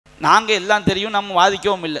நாங்கள் எல்லாம் தெரியும் நம்ம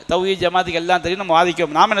வாதிக்கவும் இல்லை, தௌஹீத் ஜமாத்துக்கு எல்லாம் தெரியும் நம்ம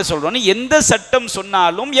வாதிக்கவும். நாம் என்ன சொல்கிறோம், எந்த சட்டம்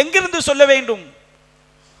சொன்னாலும் எங்கிருந்து சொல்ல வேண்டும்?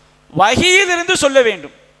 வஹீயிலிருந்து சொல்ல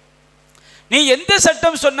வேண்டும். நீ எந்த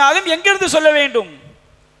சட்டம் சொன்னாலும் எங்கிருந்து சொல்ல வேண்டும்?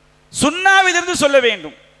 சுன்னாவிலிருந்து சொல்ல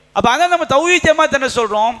வேண்டும். அப்போ அதான் நம்ம தௌஹீத் ஜமாத் என்ன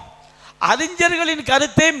சொல்கிறோம், அறிஞர்களின்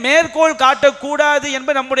கருத்தை மேற்கோள் காட்டக்கூடாது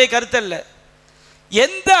என்பது நம்முடைய கருத்து அல்ல.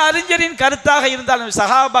 எந்த அறிஞரின் கருத்தாக இருந்தாலும்,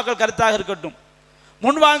 சஹாபாக்கள் கருத்தாக இருக்கட்டும்,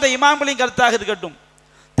 முன்வாழ்ந்த இமாம்களின் கருத்தாக இருக்கட்டும்,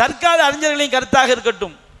 தற்கால அறிஞர்களின் கருத்தாக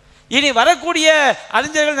இருக்கட்டும், இனி வரக்கூடிய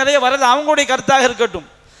அறிஞர்கள் நிறைய வரது அவங்களுடைய கருத்தாக இருக்கட்டும்,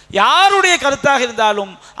 யாருடைய கருத்தாக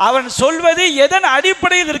இருந்தாலும் அவன் சொல்வது எதன்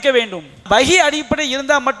அடிப்படையில் இருக்க வேண்டும்? வஹி அடிப்படை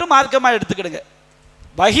இருந்தால் மட்டும் மார்க்கமாக எடுத்துக்கிடுங்க.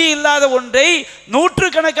 வஹி இல்லாத ஒன்றை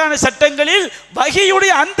நூற்றுக்கணக்கான சட்டங்களில்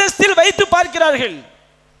வஹியுடைய அந்தஸ்தில் வைத்து பார்க்கிறார்கள்.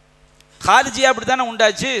 காரிஜியா அப்படித்தானே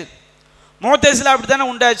உண்டாச்சு, முஅத்தஸிலா அப்படித்தானே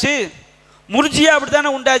உண்டாச்சு, முர்ஜியா அப்படித்தானே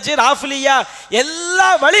உண்டாச்சு, ராஃபிலியா, எல்லா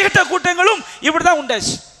வழிகட்ட கூட்டங்களும் இப்படிதான்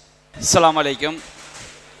உண்டாச்சு. அஸ்ஸலாமு அலைக்கும்.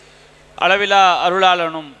 அளவிலா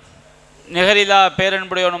அருளாளனும் நிகரிலா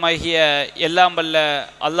பேரன்புடையவனும் ஆகிய எல்லாம் வல்ல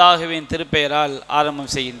அல்லாஹுவின் திருப்பெயரால்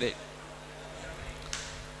ஆரம்பம் செய்கின்றேன்.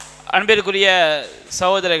 அன்பிற்குரிய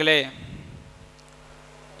சகோதரர்களே,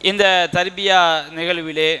 இந்த தர்பியா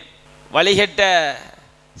நிகழ்விலே வழிகட்ட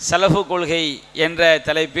சலஃபு கொள்கை என்ற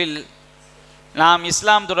தலைப்பில் நாம்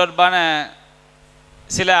இஸ்லாம் தொடர்பான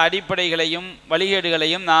சில அடிப்படைகளையும்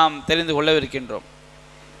வழிகேடுகளையும் நாம் தெரிந்து கொள்ளவிருக்கின்றோம்.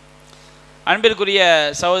 அன்பிற்குரிய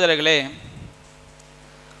சகோதரர்களே,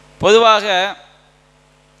 பொதுவாக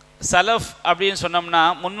சலஃப் அப்படின்னு சொன்னோம்னா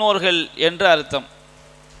முன்னோர்கள் என்று அர்த்தம்.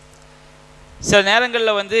 சில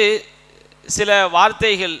நேரங்களில் சில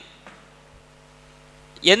வார்த்தைகள்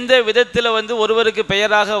எந்த விதத்தில் ஒருவருக்கு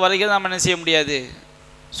பெயராக வருகிறது நாம் என்ன செய்ய முடியாது,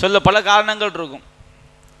 சொல்ல பல காரணங்கள் இருக்கும்.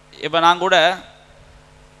 இப்போ நான் கூட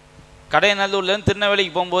கடையநல்லூர்லேருந்து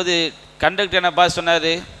திருநெல்வேலிக்கு போகும்போது கண்டக்டர் என்ன பார்த்து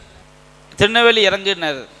சொன்னார், திருநெல்வேலி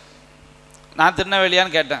இறங்குனார். நான்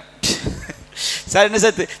திருநெல்வேலியான்னு கேட்டேன். சார் என்ன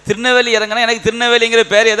சார் திருநெல்வேலி இறங்கினா, எனக்கு திருநெல்வேலிங்கிற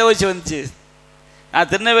பேர் எதை வச்சு வந்துச்சு, நான்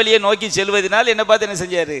திருநெல்வேலியை நோக்கி செல்வதனால் என்னை பார்த்து என்ன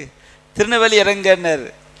செஞ்சார், திருநெல்வேலி இறங்கன்னார்.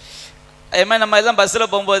 அதுமாதிரி நம்ம எல்லாம்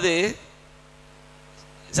பஸ்ஸில் போகும்போது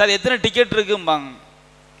சார் எத்தனை டிக்கெட் இருக்கும்பாங்க.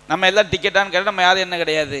 நம்ம எல்லாம் டிக்கெட்டான்னு கேட்டால் நம்ம யாரும் என்ன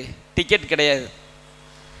கிடையாது, டிக்கெட் கிடையாது.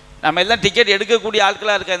 நம்ம எல்லாம் டிக்கெட் எடுக்கக்கூடிய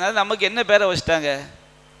ஆட்களாக இருக்கிறதுனால நமக்கு என்ன பேரை வச்சுட்டாங்க,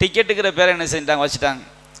 டிக்கெட்டுங்கிற பேரை என்ன செஞ்சிட்டாங்க, வச்சுட்டாங்க.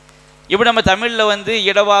 இப்படி நம்ம தமிழில்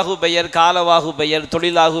இடவாகு பெயர், காலவாகு பெயர்,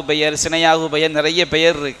 தொழிலாகு பெயர், சினையாகு பெயர், நிறைய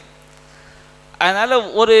பெயர் இருக்குது. அதனால்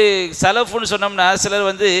ஒரு சலஃப்னு சொன்னோம்னா சிலர்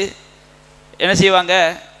என்ன செய்வாங்க,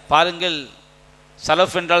 பாருங்கள்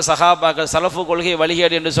சலஃப் என்றால் சஹாபாக்கள், சலஃபு கொள்கை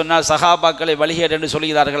வழிகேடு என்று சொன்னால் சஹாபாக்களை வழிகேடு என்று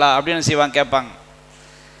சொல்கிறார்களா அப்படின்னு செய்வாங்க, கேட்பாங்க.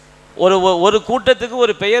 ஒரு கூட்டத்துக்கு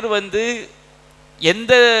ஒரு பெயர்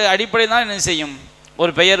எந்த அடிப்படையில் தான் என்ன செய்யும்,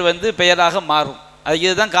 ஒரு பெயர் பெயராக மாறும். அது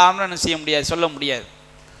இதுதான் காரணம் என்ன செய்ய முடியாது, சொல்ல முடியாது.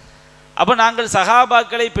 அப்போ நாங்கள்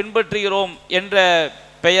சஹாபாக்களை பின்பற்றுகிறோம் என்ற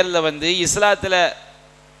பெயரில் இஸ்லாத்தில்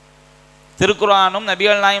திருக்குர்ஆனும்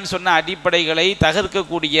நபிகள் நாயகம் சொன்ன அடிப்படைகளை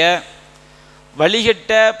தகர்க்கக்கூடிய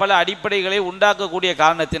வழிகட்ட பல அடிப்படைகளை உண்டாக்கக்கூடிய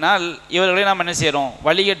காரணத்தினால் இவர்களை நாம் என்ன செய்கிறோம்,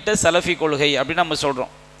 வழிகட்ட சலஃபி கொள்கை அப்படின்னு நம்ம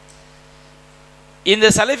சொல்கிறோம். இந்த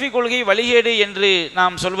சலஃபி கொள்கை வழிகேடு என்று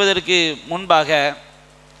நாம் சொல்வதற்கு முன்பாக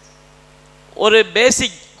ஒரு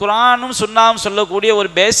பேசிக், குர்ஆனும் சுன்னாவும் சொல்லக்கூடிய ஒரு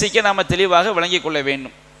பேசிக்கை நாம் தெளிவாக விளங்கிக் கொள்ள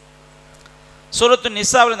வேண்டும். சூரத்து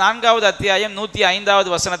நிசாவில் 4வது அத்தியாயம் 105வது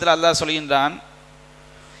வசனத்தில் அல்லாஹ் சொல்கின்றான்,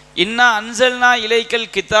 இன்னா அன்சல்னா இலைக்கல்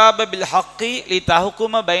கிதாப பில் ஹக்கி லி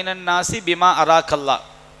தஹ்கும பைனன் நாசி பிமா அராக்கல்லா.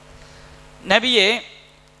 நபியே,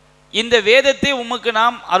 இந்த வேதத்தை உமக்கு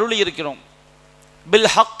நாம் அருளி இருக்கிறோம். பில்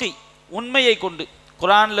ஹக்கி, உண்மையை கொண்டு.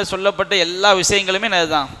 குர்ஆனில் சொல்லப்பட்ட எல்லா விஷயங்களுமே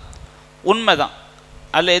அதுதான், உண்மை தான்.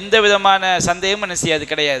 அதில் எந்த விதமான சந்தேகமும் என்ன செய்யாது,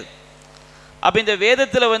 கிடையாது. அப்போ இந்த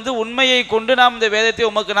வேதத்தில் உண்மையை கொண்டு நாம் இந்த வேதத்தை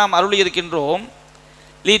உமக்கு நாம் அருளி இருக்கின்றோம்.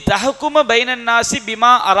 லி தஹ்கும பைனன் நாசி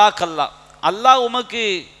பிமா அராக்கல்லா, அல்லாஹ் உமக்கு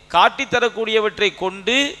காட்டித்தரக்கூடியவற்றை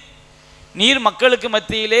கொண்டு நீர் மக்களுக்கு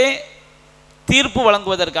மத்தியிலே தீர்ப்பு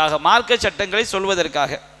வழங்குவதற்காக, மார்க்க சட்டங்களை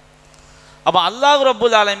சொல்வதற்காக. அப்போ அல்லாஹ்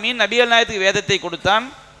ரப்புல் ஆலமீன் நபிகள் நாயகத்துக்கு வேதத்தை கொடுத்தான்.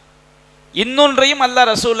 இன்னொன்றையும் அல்லாஹ்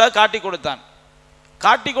ரசூலா காட்டி கொடுத்தான்.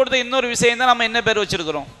 காட்டி கொடுத்த இன்னொரு விஷயம் தான் நம்ம என்ன பேர்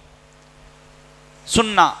வச்சிருக்கிறோம்,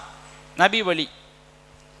 சுன்னா, நபி வழி.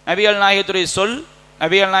 நபிகள் நாயகத்துடைய சொல்,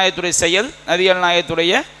 நபிகள் நாயகத்துடைய செயல், நபிகள்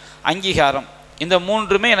நாயகத்துடைய அங்கீகாரம், இந்த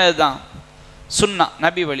மூன்றுமே என்னது தான், சுன்னா,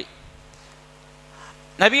 நபி வழி.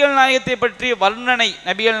 நபிகள் நாயகத்தை பற்றி வர்ணனை,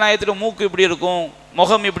 நபிகள் நாயகத்துடைய மூக்கு இப்படி இருக்கும்,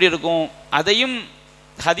 முகம் இப்படி இருக்கும், அதையும்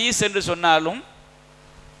ஹதீஸ் என்று சொன்னாலும்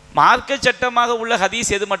மார்க்க சட்டமாக உள்ள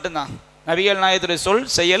ஹதீஸ் எது மட்டும்தான், நபிகள் நாயகத்துடைய சொல்,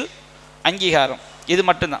 செயல், அங்கீகாரம், இது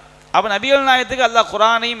மட்டும்தான். அப்போ நபிகள் நாயகத்துக்கு அல்லாஹ்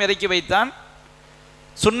குர்ஆனையும் இறக்கி வைத்தான்,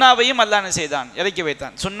 சுன்னாவையும் அல்லாஹ் என்ன செய்தான், இறக்கி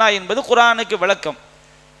வைத்தான். சுன்னா என்பது குர்ஆனுக்கு விளக்கம்.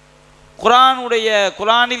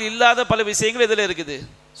 குரானில் இல்லாத பல விஷயங்கள் இதில் இருக்குது,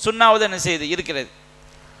 சுன்னாவது என்ன செய்து இருக்கிறது.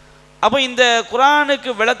 அப்போ இந்த குரானுக்கு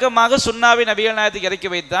விளக்கமாக சுன்னாவை நபிகள் நாயகத்துக்கு இறக்கி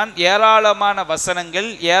வைத்தான். ஏராளமான வசனங்கள்,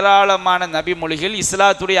 ஏராளமான நபிமொழிகள்,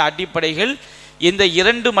 இஸ்லாத்துடைய அடிப்படைகள் இந்த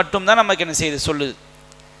இரண்டு மட்டும்தான் நமக்கு என்ன செய்து சொல்லுது.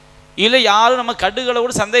 இல்லை யாரும் நம்ம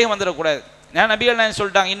கடுகளோடு சந்தேகம் வந்துடக்கூடாது. ஏன்னா நபிகள் நாயகம்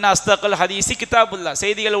சொல்லிட்டாங்க, இன்ன அஸ்தகல் ஹதீசி கிதாபுல்லா,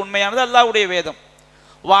 செய்திகள் உண்மையானது அல்லாஹ்வுடைய வேதம்.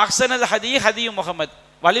 வாக்சனல் ஹதி முகமது,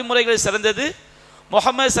 வழிமுறைகள் சிறந்தது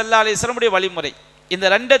முகமது ஸல்லல்லாஹு அலைஹி வஸல்லம் உடைய வழிமுறை. இந்த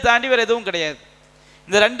ரெண்டை தாண்டி வேறு எதுவும் கிடையாது.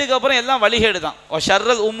 இந்த ரெண்டுக்கு அப்புறம் எல்லாம் வழிகேடு தான்.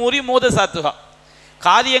 ஷர்ரல் உமூரி முஹ்தஸாத்துஹா,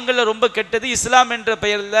 காரியங்களில் ரொம்ப கெட்டது இஸ்லாம் என்ற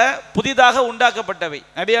பெயரில் புதிதாக உண்டாக்கப்பட்டவை,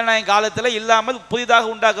 நபிகள் நாயகம் காலத்தில் இல்லாமல் புதிதாக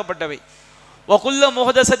உண்டாக்கப்பட்டவை. வகுல்ல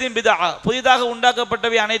முஹ்தஸத்தின் பிதஆ, புதிதாக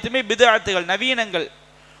உண்டாக்கப்பட்டவை அனைத்துமே பிதஅத்துகள், நவீனங்கள்.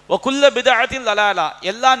 வகுல்ல பிதஅத்தின் லலாலா,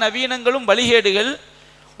 எல்லா நவீனங்களும் வழிகேடுகள்.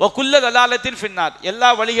 வகுல்ல லலாலத்தின் ஃபின்னார், எல்லா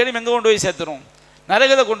வழிகேடும் எங்கே கொண்டு போய் சேர்த்துரும்?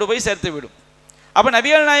 நரகத்தை கொண்டு போய் சேர்த்து விடும். அப்போ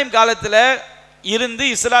நபிகள் நாயகம் காலத்தில் இருந்து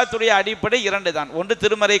இஸ்லாத்துடைய அடிப்படை இரண்டு தான். ஒன்று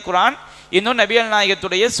திருமறை குரான், இன்னும் நபிகள்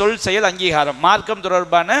நாயகத்துடைய சொல் செயல் அங்கீகாரம், மார்க்கம்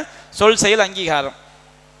தொடர்பான சொல் செயல் அங்கீகாரம்.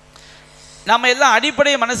 நம்ம எல்லாம்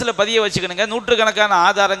அடிப்படையை மனசில் பதிய வச்சுக்கணுங்க. நூற்றுக்கணக்கான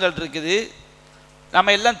ஆதாரங்கள் இருக்குது,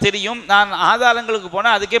 நம்ம எல்லாம் தெரியும். நான் ஆதாரங்களுக்கு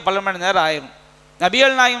போனால் அதுக்கே பல மணி நேரம் ஆயிரும்.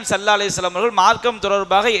 நபிகள் நாயகம் ஸல்லல்லாஹு அலைஹி வஸல்லம் அவர்கள் மார்க்கம்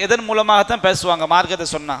தொடர்பாக எதன் மூலமாகத்தான் பேசுவாங்க? மார்க்கத்தை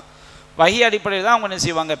சொன்னால் வஹி அடிப்படையில் தான் அவங்க என்ன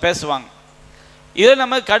செய்வாங்க? பேசுவாங்க. இதை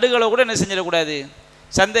நம்ம கடுகளை கூட என்ன செஞ்சிடக்கூடாது,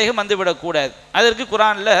 சந்தேகம் வந்துவிடக்கூடாது. அதற்கு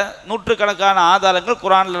குரானில் நூற்றுக்கணக்கான ஆதாரங்கள்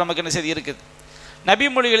குரானில் நமக்கு என்ன செய்து இருக்குது. நபி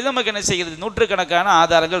மொழிகளில் நமக்கு என்ன செய்கிறது? நூற்றுக்கணக்கான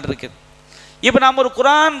ஆதாரங்கள் இருக்குது. இப்போ நாம் ஒரு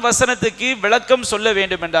குரான் வசனத்துக்கு விளக்கம் சொல்ல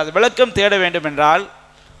வேண்டும் என்றால், விளக்கம் தேட வேண்டும் என்றால்,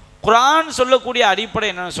 குரான் சொல்லக்கூடிய அடிப்படை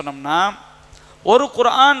என்னென்னு சொன்னோம்னா, ஒரு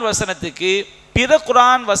குரான் வசனத்துக்கு பிற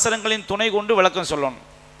குரான் வசனங்களின் துணை கொண்டு விளக்கம் சொல்லணும்.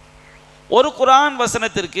 ஒரு குரான்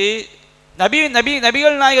வசனத்திற்கு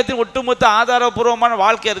நபிகள் நாயகத்தின் ஒட்டுமொத்த ஆதாரபூர்வமான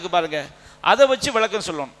வாழ்க்கை இருக்குது பாருங்க, அதை வச்சு விளக்கம்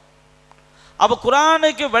சொல்லணும். அப்போ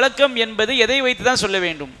குரானுக்கு விளக்கம் என்பது எதை வைத்து தான் சொல்ல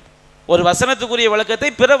வேண்டும்? ஒரு வசனத்துக்குரிய விளக்கத்தை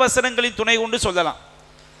பிற வசனங்களின் துணை கொண்டு சொல்லலாம்.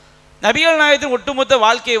 நபிகள் நாயகத்தின் ஒட்டுமொத்த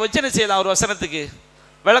வாழ்க்கையை வச்சு என்ன செய்யலாம்? ஒரு வசனத்துக்கு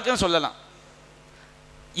விளக்கம் சொல்லலாம்.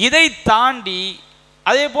 இதை தாண்டி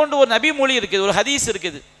அதே போன்று ஒரு நபி மொழி இருக்குது, ஒரு ஹதீஸ்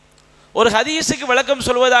இருக்குது. ஒரு ஹதீஸுக்கு விளக்கம்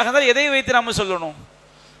சொல்வதாக இருந்தால் எதை வைத்து நாம் சொல்லணும்?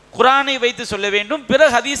 குரானை வைத்து சொல்ல வேண்டும், பிற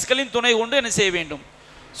ஹதீஸ்களின் துணை கொண்டு என்ன செய்ய வேண்டும்?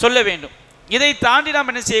 சொல்ல வேண்டும். இதை தாண்டி நாம்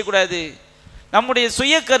என்ன செய்யக்கூடாது? நம்முடைய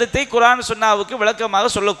சுய கருத்தை குரான் சுன்னாவுக்கு விளக்கமாக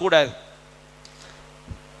சொல்லக்கூடாது.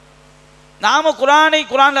 நாம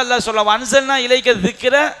குரானில் அல்லாஹ் சொல்லலாம், அன்சல்னா இலைக்க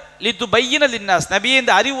திக்ர லிதுபையின லின்னாஸ், நபியே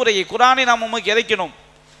இந்த அறிவுரையை குரானை நாம் உமக்கு இறைக்கணும்.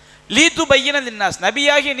 லிதுபையின லின்னாஸ்,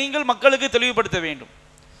 நபியாகிய நீங்கள் மக்களுக்கு தெளிவுபடுத்த வேண்டும்.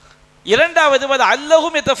 இரண்டாவது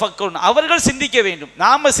அல்லஹும் யதஃபக்கருன், அவர்கள் சிந்திக்க வேண்டும்.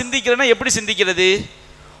 நாம சிந்திக்கிறோன்னா எப்படி சிந்திக்கிறது?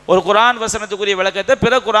 ஒரு குரான் வசனத்துக்குரிய விளக்கத்தை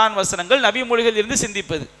பிற குரான் வசனங்கள் நபி மொழிகள் இருந்து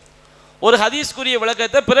சிந்திப்பது, ஒரு ஹதீஸ்க்குரிய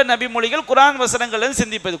விளக்கத்தை பிற நபி மொழிகள் குரான் வசனங்கள்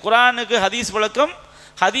சிந்திப்பது. குரானுக்கு ஹதீஸ் விளக்கம்,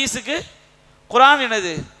 ஹதீஸுக்கு குரான்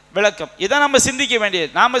என்னது விளக்கம். இதான் நம்ம சிந்திக்க வேண்டியது.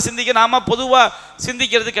 நாம பொதுவாக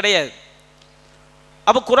சிந்திக்கிறது கிடையாது.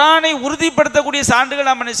 அப்போ குரானை உறுதிப்படுத்தக்கூடிய சான்றுகள்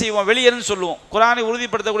நாம் என்ன செய்வோம்? வெளியேன்னு சொல்லுவோம். குரானை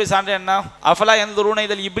உறுதிப்படுத்தக்கூடிய சான்று என்ன? அஃபலா யன்துரூன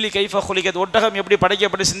இதல் இப்லி கைஃப குலிகத், ஒட்டகம் எப்படி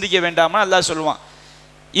படைக்கப்பட்டு சிந்திக்க வேண்டாமா அல்லாஹ் சொல்லுவான்.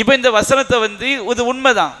 இப்போ இந்த வசனத்தை இது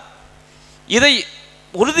உண்மைதான். இதை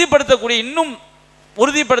உறுதிப்படுத்தக்கூடிய, இன்னும்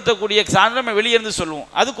உறுதிப்படுத்தக்கூடிய சான்று நம்ம வெளியேருந்து சொல்லுவோம்.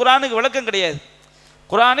 அது குரானுக்கு விளக்கம் கிடையாது.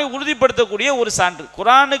 குரானை உறுதிப்படுத்தக்கூடிய ஒரு சான்று.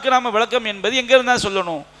 குரானுக்கு நாம் விளக்கம் என்பது எங்கே இருந்தால்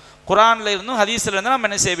சொல்லணும்? குரானில் இருந்தும் ஹதீஸில் இருந்தால் நம்ம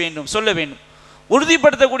என்ன செய்ய வேண்டும்? சொல்ல வேண்டும்.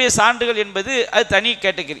 உறுதிப்படுத்தக்கூடிய சான்றுகள் என்பது அது தனி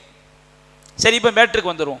கேட்டகரி. சரி, இப்போ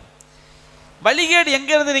மேட்ருக்கு வந்துடுவோம். வழிகேடு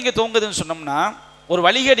எங்கேருந்து நீங்கள் தோங்குதுன்னு சொன்னோம்னா, ஒரு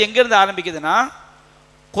வழிகேடு எங்கேருந்து ஆரம்பிக்குதுன்னா,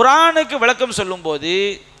 குரானுக்கு விளக்கம் சொல்லும்போது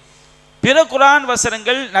பிற குரான்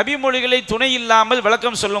வசனங்கள் நபி மொழிகளை துணை இல்லாமல்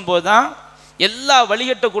விளக்கம் சொல்லும்போது தான் எல்லா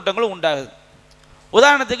வழிகட்ட கூட்டங்களும் உண்டாகுது.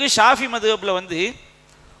 உதாரணத்துக்கு ஷாஃபி மதுஹப்ல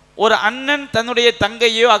ஒரு அண்ணன் தன்னுடைய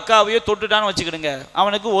தங்கையோ அக்காவையோ தொட்டுட்டான்னு வச்சுக்கிடுங்க,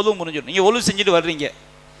 அவனுக்கு ஒலு முறிஞ்சிடும். நீங்கள் ஒலு செஞ்சுட்டு வர்றீங்க,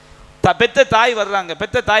 பெத்த தாய் வர்றாங்க,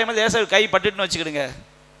 பெத்த தாய் மேலே லேசாக கை பட்டுட்டுன்னு வச்சுக்கிடுங்க,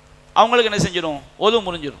 அவங்களுக்கு என்ன செஞ்சிடும்? ஒலு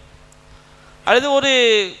முறிஞ்சிடும். அல்லது ஒரு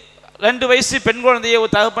 2 வயசு பெண் குழந்தைய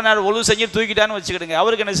ஒரு தகப்பனார் ஒலு செஞ்சு தூக்கிட்டான்னு வச்சுக்கிடுங்க,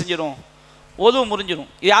 அவருக்கு என்ன செஞ்சிடும்? ஒலு முறிஞ்சிடும்.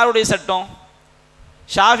 யாருடைய சட்டம்?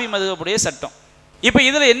 ஷாஃபி மதுஹபுடைய சட்டம். இப்போ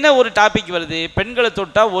இதில் என்ன ஒரு டாபிக் வருது? பெண்களை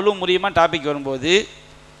தொட்டால் ஒலு முறியுமா டாபிக் வரும்போது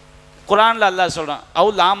குரானில் அல்லாஹ் சொல்கிறான்,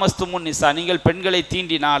 அவுல் லாமஸ்துமுன் நிசா, நீங்கள் பெண்களை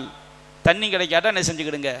தீண்டினால் தண்ணி கிடைக்காட்டா என்ன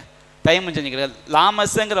செஞ்சுக்கிடுங்க? தயமம் செஞ்சுக்கிடுங்க.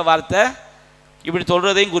 லாமஸ்ங்கிற வார்த்தை இப்படி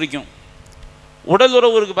சொல்கிறதையும் குறிக்கும். உடல்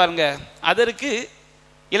உறவு இருக்கு பாருங்க, அதற்கு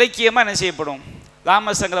இலக்கியமாக என்ன செய்யப்படும்?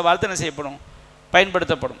 லாமஸ்ங்கிற வார்த்தை என்ன செய்யப்படும்?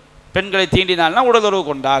 பயன்படுத்தப்படும். பெண்களை தீண்டினால்னா உடல் உறவு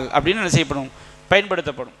கொண்டால் அப்படின்னு என்ன செய்யப்படும்?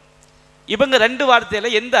 பயன்படுத்தப்படும். இவங்க 2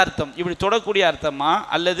 வார்த்தையில் எந்த அர்த்தம்? இப்படி தொடக்கூடிய அர்த்தமா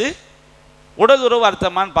அல்லது உடல் உறவு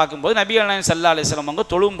அர்த்தமானு பார்க்கும்போது நபிகள் நாயகம் ஸல்லல்லாஹு அலைஹி வஸல்லம் அவங்க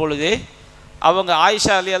தொழும் பொழுதே அவங்க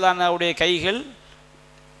ஆயிஷா ரலியல்லாஹுடைய கைகள்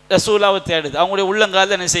ரசூலாவை தேடுது, அவங்களுடைய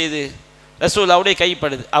உள்ளங்கால் என்ன செய்யுது, ரசூலாவுடைய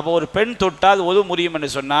கைப்படுது. அப்போ ஒரு பெண் தொட்டால் ஒது முடியும் என்று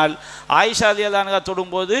சொன்னால் ஆயிஷா ரலியல்லாஹு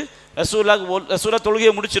தொடும்போது ரசூலா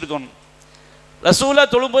தொழுகையை முடிச்சிருக்கணும். ரசூலா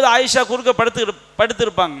தொழும்போது ஆயிஷா குறுக்க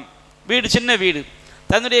படுத்திருப்பாங்க. வீடு சின்ன வீடு,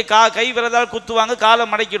 தன்னுடைய கை விரலால் குத்துவாங்க, காலை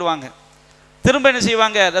மடக்கிடுவாங்க, திரும்ப என்ன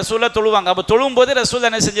செய்வாங்க, ரசூலா தொழுவாங்க. அப்போ தொழும்போது ரசூலா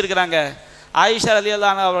என்ன செஞ்சுருக்கிறாங்க, ஆயிஷா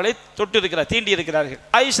ரலியல்லாஹு அவர்களை தொட்டு இருக்கிறார், தீண்டி இருக்கிறார்கள்.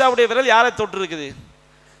 ஆயிஷாவுடைய விரல் யாரை தொட்டு இருக்குது,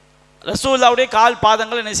 ரசூலாவுடைய கால்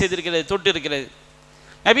பாதங்கள் என்ன செய்திருக்கிறது, தொட்டு இருக்கிறது.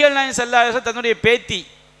 நபிகள் நாயகம் ஸல்லல்லாஹு அலைஹி வஸல்லம் தன்னுடைய பேத்தி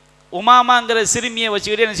உமாமாங்கிற சிறுமியை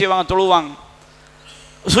வச்சுக்கிட்டு என்ன செய்வாங்க, தொழுவாங்க.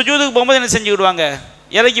 சுஜூதுக்கு போகும்போது என்ன செஞ்சுக்கிடுவாங்க,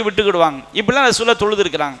 இறக்கி விட்டுக்கிடுவாங்க. இப்படிலாம் ரசூலா தொழுது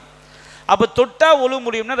இருக்கிறாங்க. அப்போ தொட்டா ஒழு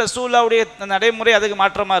முடியும்னா ரசூலாவுடைய நடைமுறை அதுக்கு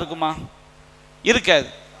மாற்றமாக இருக்குமா, இருக்காது.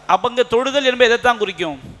 அப்போ இங்கே தொழுதல் என்பது எதைத்தான்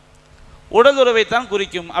குறிக்கும், உடல் உறவைத்தான்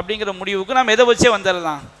குறிக்கும். அப்படிங்கிற முடிவுக்கு நாம் எதை வச்சே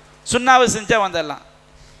வந்துடலாம், சுன்னாவை செஞ்சால் வந்துடலாம்.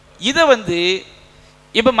 இதை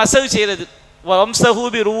இப்போ மசகு செய்கிறது,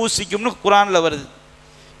 வம்சஹூபி ரூசிக்கும்னு குரானில் வருது,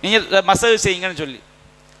 நீங்கள் மசகு செய்யுங்கன்னு சொல்லி.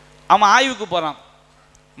 அவன் ஆய்வுக்கு போகிறான்.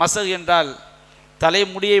 மசகு என்றால்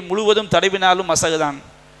தலைமுடியை முழுவதும் தடவினாலும் மசகு தான்,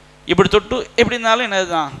 இப்படி தொட்டு எப்படினாலும் என்னது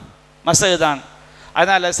தான், மசகு தான்.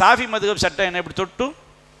 அதனால் சாஃபி மதுஹப் சட்டம் என்ன, இப்படி தொட்டு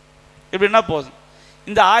இப்படின்னா போதும்.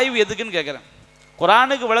 இந்த ஆய்வு எதுக்குன்னு கேட்குறேன்.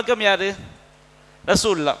 குரானுக்கு விளக்கம் யார்,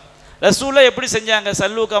 ரசூல்லா. ரசூல்லா எப்படி செஞ்சாங்க,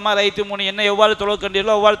 சல்லூக்கமா ரைத்து மூணு, என்ன எவ்வாறு தொழ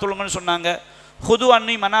கண்டீர்களோ அவ்வாறு தொழுங்கன்னு சொன்னாங்க. ஹுது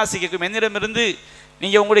அன்னி மனாசிக்கும், என்னிடமிருந்து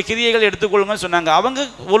நீங்கள் உங்களுடைய கிரியைகள் எடுத்துக்கொள்ளுங்கன்னு சொன்னாங்க. அவங்க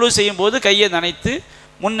ஒழு செய்யும்போது கையை நனைத்து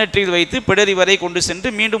முன்னெற்றியில் வைத்து பிடரி வரை கொண்டு சென்று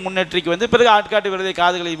மீண்டும் முன்னெற்றிக்கு பிறகு ஆட்காட்டு விரதை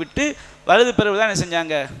காதுகளை விட்டு வலது பிறகு தான் என்ன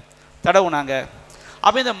செஞ்சாங்க, தடவுனாங்க.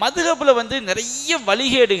 அப்போ இந்த மதுஹபில் நிறைய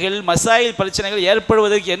வழிகேடுகள் மசாயில் பிரச்சனைகள்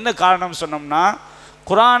ஏற்படுவதற்கு என்ன காரணம் சொன்னோம்னா,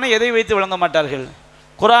 குரானை எதை வைத்து விளங்க மாட்டார்கள்,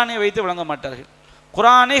 குரானை வைத்து விளங்க மாட்டார்கள்,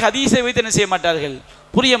 குரானை ஹதீஸை வைத்து என்ன செய்ய மாட்டார்கள்,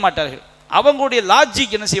 புரிய மாட்டார்கள். அவங்களுடைய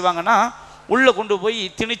லாஜிக் என்ன செய்வாங்கன்னா, உள்ளே கொண்டு போய்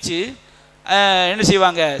திணிச்சு என்ன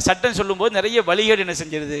செய்வாங்க, சட்டம் சொல்லும்போது நிறைய வழிகேடு என்ன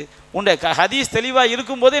செஞ்சிருது உண்டு. ஹதீஸ் தெளிவாக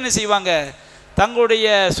இருக்கும்போது என்ன செய்வாங்க, தங்களுடைய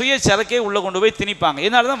சுய சரக்கை உள்ளே கொண்டு போய் திணிப்பாங்க.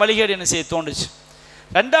 இதனால தான் வழிகேடு என்ன செய்ய தோணுச்சு.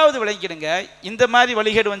 ரெண்டாவது விளங்கிடுங்க, இந்த மாதிரி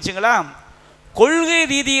வழிகேடு வந்துச்சுங்களா, கொள்கை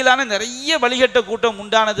ரீதியிலான நிறைய வழிகட்ட கூட்டம்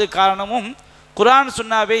உண்டானது காரணமும் குரான்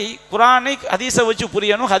சுன்னாவை, குரானை ஹதீஸை வச்சு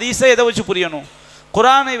புரியணும், ஹதீஸை எதை வச்சு புரியணும்,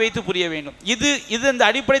 குரானை வைத்து புரிய வேண்டும். இது இந்த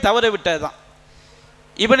அடிப்படை தவற விட்டது தான்.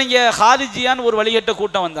 இப்போ நீங்கள் ஹாரிஜியான்னு ஒரு வழிகட்ட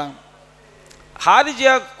கூட்டம் வந்தாங்க.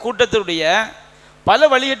 ஹாரிஜியா கூட்டத்தினுடைய பல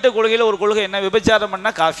வழிகட்ட கொள்கையில் ஒரு கொள்கை என்ன, விபச்சாரம்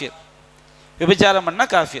பண்ணால் காஃபிர், விபச்சாரம் பண்ணால்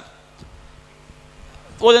காஃபிர்.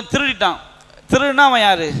 ஒருத்தன் திருடிட்டான், திருடுனா அவன்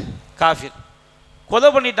யார், காஃபிர். கொலை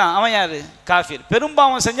பண்ணிட்டான் அவன் யார், காஃபிர்.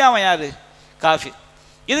 பெரும்பாவம் செஞ்சான் அவன் யார், காஃபிர்.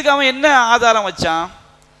 இதுக்கு அவன் என்ன ஆதாரம் வச்சான்,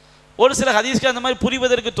 ஒரு சில ஹதீஸ்க்கு அந்த மாதிரி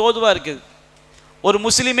புரிவதற்கு தோதுவாக இருக்குது. ஒரு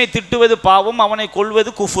முஸ்லீமை திட்டுவது பாவம், அவனை கொல்வது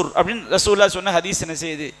குஃபுர் அப்படின்னு ரசூலுல்லாஹ் சொன்ன ஹதீஸ் என்ன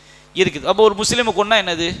செய்யுது இருக்குது. அப்போ ஒரு முஸ்லீமை கொன்னா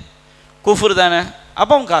என்னது, குஃபுர் தானே,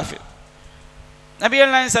 அப்போ அவன் காஃபிர்.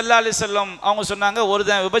 நபிகள் நாயகம் ஸல்லல்லாஹு அலைஹி வஸல்லம் அவங்க சொன்னாங்க,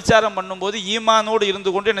 ஒருத்தன் விபச்சாரம் பண்ணும்போது ஈமானோடு இருந்து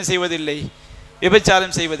கொண்டு என்ன செய்வதில்லை,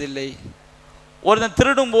 விபச்சாரம் செய்வதில்லை. ஒருத்தன்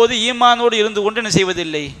திருடும் போது ஈமானோடு இருந்து கொண்டு என்ன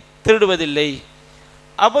செய்வதில்லை, திருடுவதில்லை.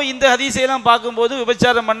 அப்போ இந்த ஹதீஸையெல்லாம் பார்க்கும்போது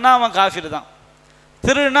விபச்சாரம் பண்ணால் அவன் காஃபிர் தான்,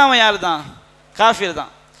 திருடுனா அவன் யார் தான், காஃபிர்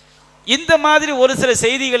தான். இந்த மாதிரி ஒரு சில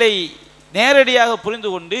செய்திகளை நேரடியாக புரிந்து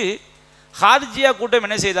கொண்டு ஹாரிஜியா கூட்டம்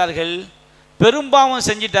என்ன செய்தார்கள், பெரும்பாவம்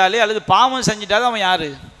செஞ்சிட்டாலே அல்லது பாவம் செஞ்சிட்டாலே அவன் யார்,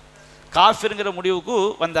 காஃபிருங்கிற முடிவுக்கு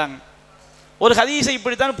வந்தாங்க. ஒரு ஹதீஸை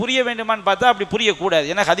இப்படித்தான் புரிய வேண்டுமான்னு பார்த்தா அப்படி புரியக்கூடாது.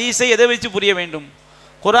 ஏன்னா ஹதீஸை எதை வச்சு புரிய வேண்டும்,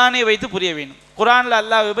 குரானை வைத்து புரிய வேண்டும். குரானில்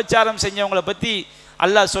அல்லாஹ் விபச்சாரம் செஞ்சவங்களை பற்றி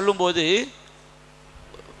அல்லாஹ் சொல்லும்போது,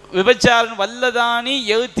 விபச்சாரம் வல்லதானி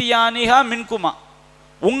எழுத்தியானிகா மின்குமா,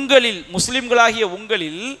 உங்களில் முஸ்லிம்களாகிய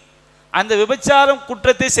உங்களில் அந்த விபச்சாரம்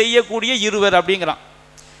குற்றத்தை செய்யக்கூடிய இருவர் அப்படிங்கிறான்.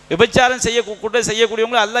 விபச்சாரம் குற்றம்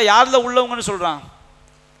செய்யக்கூடியவங்க அல்லாஹ் யாரில் உள்ளவங்கன்னு சொல்கிறான்,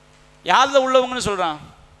 யாரில் உள்ளவங்கன்னு சொல்கிறான்,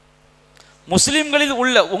 முஸ்லிம்களில்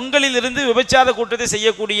உள்ள உங்களில் இருந்து விபச்சார குற்றத்தை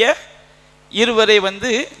செய்யக்கூடிய இருவரை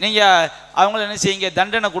நீங்கள் அவங்கள என்ன செய்யுங்க,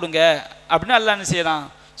 தண்டனை கொடுங்க அப்படின்னு அல்லாஹ் என்ன செய்யறான்,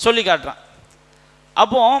 சொல்லி காட்டுறான்.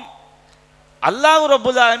 அப்போ அல்லாஹ்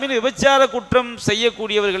ரப்புல் ஆலமீன் விபச்சார குற்றம்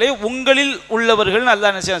செய்யக்கூடியவர்களை உங்களில் உள்ளவர்கள்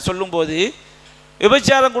அல்லாஹ் என்ன செய்ய சொல்லும்போது,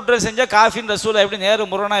 விபச்சாரம் குற்றம் செஞ்சால் காஃபின் ரசூலா எப்படி நேரு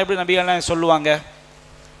முரணா எப்படி நபிகள் சொல்லுவாங்க.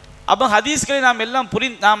 அப்போ ஹதீஸ்களை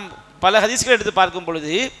நாம் பல ஹதீஸ்களை எடுத்து பார்க்கும்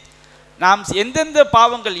பொழுது, நாம் எந்தெந்த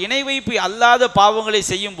பாவங்கள் இணை வைப்பு அல்லாத பாவங்களை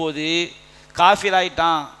செய்யும்போது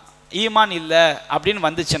காஃபிராயிட்டான், ஈமான் இல்லை அப்படின்னு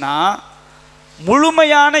வந்துச்சுன்னா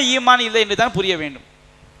முழுமையான ஈமான் இல்லை என்று தான் புரிய வேண்டும்.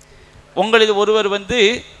 உங்களில் ஒருவர்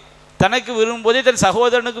தனக்கு விரும்பும்போதே தன்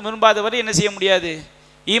சகோதரனுக்கு விரும்பாதவரை என்ன செய்ய முடியாது,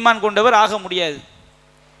 ஈமான் கொண்டவர் ஆக முடியாது.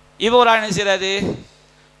 இவர் என்ன செய்கிறாரு,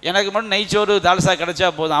 எனக்கு மட்டும் நெய்ச்சோறு தால்சா கிடைச்சா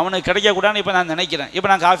போதும், அவனுக்கு கிடைக்கக்கூடாதுன்னு இப்போ நான் நினைக்கிறேன், இப்போ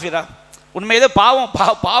நான் காஃபிரா உண்மையிலே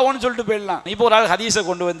பாவம்னு சொல்லிட்டு போயிடலாம். இப்போ ஒரு ஆள் ஹதீஸை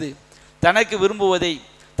கொண்டு வந்து தனக்கு விரும்புவதை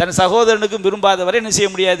தன் சகோதரனுக்கும் விரும்பாதவரை என்ன செய்ய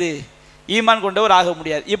முடியாது, ஈமான் கொண்டவர் ஆக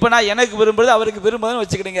முடியாது. இப்போ நான் எனக்கு விரும்புறது அவருக்கு விரும்புதுன்னு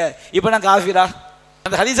வச்சுக்கிடுங்க, இப்போ நான் காஃபிரா?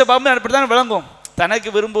 அந்த ஹதீஸை பார்க்கும்போது அப்படி தான் விளங்கும். தனக்கு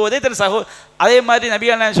விரும்புவதே தன் அதே மாதிரி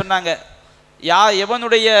நபிகள் சொன்னாங்க,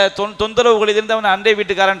 எவனுடைய தொந்தரவுகளில் இருந்து அவன் அண்டை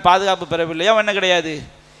வீட்டுக்காரன் பாதுகாப்பு பெறவில்லையோ அவன் என்ன கிடையாது,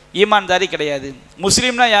 ஈமான்தாரி கிடையாது.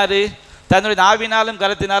 முஸ்லீம்னா யாரு? தன்னுடைய நாவினாலும்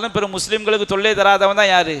கரத்தினாலும் பிற முஸ்லீம்களுக்கு தொல்லை தராதவன்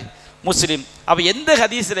தான் யாரு, முஸ்லீம். அப்போ எந்த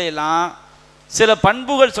ஹதீஸில் எல்லாம் சில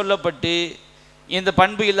பண்புகள் சொல்லப்பட்டு இந்த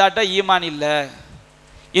பண்பு இல்லாட்டா ஈமான் இல்லை,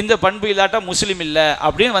 இந்த பண்பு இல்லாட்டா முஸ்லீம் இல்லை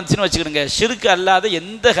அப்படின்னு வந்துச்சுன்னு வச்சுக்கிடுங்க, ஷிர்க் அல்லாத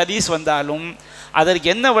எந்த ஹதீஸ் வந்தாலும் அதற்கு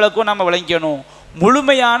என்ன விளக்கம் நம்ம விளங்கிக்கணும்,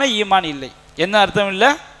 முழுமையான ஈமான் இல்லை. என்ன அர்த்தம் இல்லை,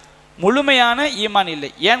 முழுமையான ஈமான் இல்லை.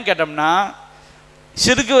 ஏன்னு கேட்டோம்னா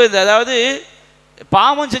ஷிர்க் அதாவது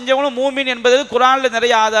பாவம் செஞ்சவனும் மூமின் என்பதற்கு குர்ஆனில்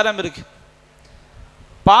நிறைய ஆதாரம் இருக்குது.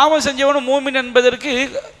 பாவம் செஞ்சவனும் மூமின் என்பதற்கு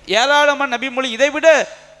ஏராளமான நபிமொழி, இதை விட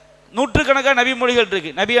நூற்றுக்கணக்கான நபிமொழிகள்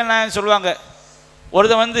இருக்குது. நபிகள் நாயகம் சொல்லுவாங்க,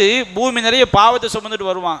 ஒருத்தன் வந்து பூமி நிறைய பாவத்தை சுமந்துட்டு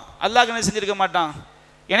வருவான், அல்லாஹ்க்கு என்ன செஞ்சிருக்க மாட்டான்,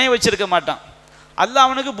 இணை வச்சிருக்க மாட்டான், அல்லாஹ்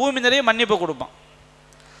அவனுக்கு பூமி நிறைய மன்னிப்பு கொடுப்பான்.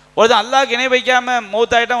 ஒருத்தன் அல்லாஹ்க்கு இணை வைக்காமல்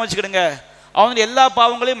மௌத்தாயிட்டான் வச்சுக்கிடுங்க, அவனுக்கு எல்லா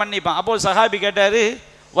பாவங்களையும் மன்னிப்பான். அப்போ ஒரு சஹாபி கேட்டார்,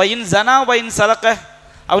 வயின் ஜனா வயின் சலக்க,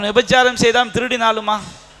 அவன் விபச்சாரம் செய்தான் திருடினாலுமா?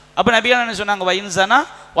 அப்போ நபிகள் என்ன சொன்னாங்க, வயின் ஜனா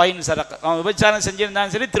வயின் சலக்க, அவன் விபச்சாரம்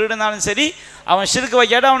செஞ்சிருந்தாலும் சரி திருடினாலும் சரி அவன் ஷிர்க்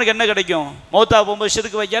வைக்காட்டா அவனுக்கு என்ன கிடைக்கும், மௌத்தா போகும்போது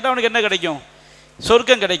ஷிர்க் வைக்காட்டா அவனுக்கு என்ன கிடைக்கும்,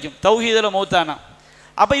 சொர்க்கம் கிடைக்கும், தௌஹீதில் மௌத்தானா.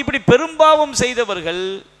 அப்போ இப்படி பெரும்பாவம் செய்தவர்கள்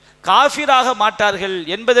காஃபிராக மாட்டார்கள்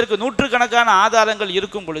என்பதற்கு நூற்றுக்கணக்கான ஆதாரங்கள்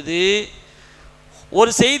இருக்கும் பொழுது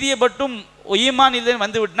ஒரு செய்தியை மட்டும் ஈமான் இல்லைன்னு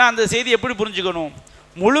வந்து விட்டுனா அந்த செய்தி எப்படி புரிஞ்சுக்கணும்,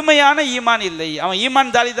 முழுமையான ஈமான் இல்லை, அவன்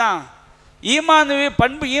ஈமான் தாலி தான், ஈமான்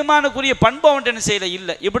பண்பு ஈமானுக்குரிய பண்பு அவன்கிட்ட என்ன செய்யலை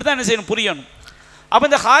இல்லை, இப்படி தான் என்ன செய்யணும் புரியணும். அப்போ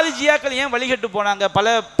இந்த ஹாரிஜியாக்கள் ஏன் வழிகட்டு போனாங்க,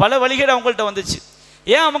 பல வழிகேடு அவங்கள்ட்ட வந்துச்சு.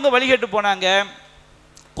 ஏன் அவங்க வழிகட்டு போனாங்க,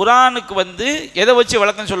 குர்ஆனுக்கு வந்து எதை வச்சு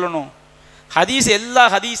விளக்கம் சொல்லணும், ஹதீஸ், எல்லா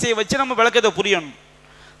ஹதீஸை வச்சு நம்ம விளக்கத்தை புரியணும்.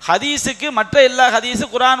 ஹதீஸுக்கு மற்ற எல்லா ஹதீஸு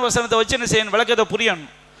குர்ஆன் வசனத்தை வச்சு என்ன செய்யணும், விளக்கத்தை புரியணும்.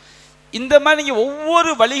 இந்த மாதிரி நீங்கள் ஒவ்வொரு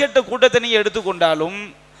வழிகட்ட கூட்டத்தை நீங்கள் எடுத்துக்கொண்டாலும்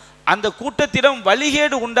அந்த கூட்டத்திடம்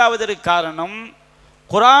வழிகேடு உண்டாவதற்கு காரணம்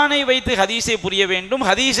குர்ஆனை வைத்து ஹதீஸை புரிய வேண்டும்,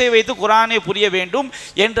 ஹதீஸை வைத்து குர்ஆனை புரிய வேண்டும்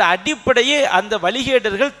என்ற அடிப்படையே அந்த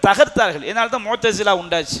வழிகேடர்கள் தகர்த்தார்கள். இதனால தான் முஅ்தஸிலா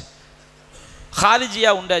உண்டாச்சு,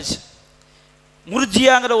 ஹாரிஜியா உண்டாச்சு,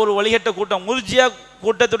 முர்ஜியாங்கிற ஒரு வழிகட்ட கூட்டம். முர்ஜியா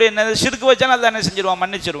கூட்டத்துடைய என்ன ஷிர்க் வச்சாலும் அதை என்ன செஞ்சிருவான்,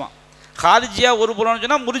 மன்னிச்சிருவான். ஹாரிஜியா ஒரு புறம்னு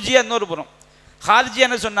சொன்னால் முர்ஜியா இன்னொரு புறம். ஹாரிஜியா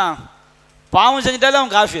என்ன சொன்னான், பாவம் செஞ்சிட்டாலும்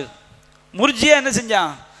அவன் காஃபிர். முர்ஜியா என்ன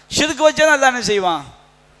செஞ்சான், ஷிர்க் வச்சாலும் அல்லா என்ன செய்வான்,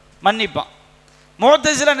 மன்னிப்பான்.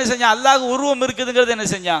 முஅ்தஸிலா என்ன செஞ்சான், அல்லாஹ்க்கு உருவம் இருக்குதுங்கிறது என்ன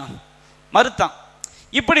செஞ்சான், மறுத்தான்.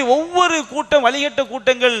 இப்படி ஒவ்வொரு கூட்டம் வழிகட்ட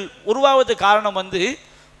கூட்டங்கள் உருவாவதுக்கு காரணம் வந்து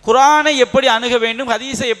குர்ஆனை எப்படி அணுக வேண்டும்,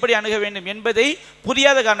 ஹதீஸை எப்படி அணுக வேண்டும் என்பதை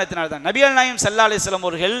புரியாத காரணத்தினால்தான். நபிகள் நாயகம் ஸல்லல்லாஹு அலைஹி வஸல்லம்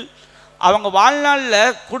அவர்கள் அவங்க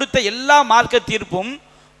வாழ்நாளில் கொடுத்த எல்லா மார்க்க தீர்ப்பும்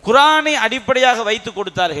குர்ஆனை அடிப்படையாக வைத்து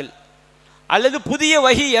கொடுத்தார்கள் அல்லது புதிய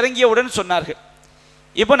வஹி இறங்கியவுடன் சொன்னார்கள்.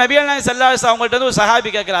 இப்போ நபிகள் நாயகம் ஸல்லல்லாஹு அலைஹி வஸல்லம் அவங்கள்ட்ட வந்து ஒரு சஹாபி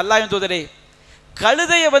கேட்குறார், அல்லாஹ்வின் தூதரே,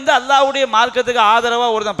 கழுதையை வந்து அல்லாஹ்வுடைய மார்க்கத்துக்கு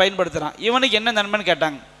ஆதரவாக ஒருத்தன் பயன்படுத்துகிறான், இவனுக்கு என்ன நன்மைன்னு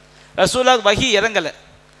கேட்டாங்க. ரசூலுல்லாஹ் வஹி இறங்கலை.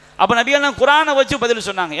 அப்போ நபிகள் நாயகம் குர்ஆனை வச்சு பதில்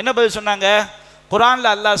சொன்னாங்க. என்ன பதில் சொன்னாங்க, குர்ஆனில்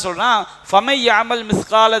அல்லாஹ் சொல்கிறான், ஃபமை யாமல்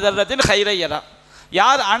மிஸ்கால தர்ரத்தின் ஹைரை யரா,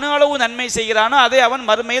 யார் அணு அளவு நன்மை செய்கிறானோ அதை அவன்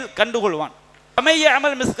மறுமையில் கண்டுகொள்வான். ஃபமை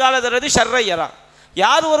யாமல் மிஸ்கால தர்ரதி ஷர்ரை யரா,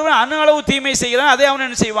 யார் ஒருவன் அணு அளவு தீமை செய்கிறான் அதை அவன்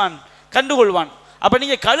என்ன செய்வான், கண்டுகொள்வான். அப்போ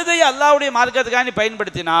நீங்கள் கழுதையை அல்லாஹ்வுடைய மார்க்கத்துக்காக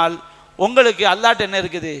பயன்படுத்தினால் உங்களுக்கு அல்லாஹ்ட்ட என்ன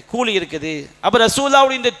இருக்குது, கூலி இருக்குது. அப்போ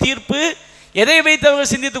ரசூலுல்லாஹ்வுடைய இந்த தீர்ப்பு எதை வைத்து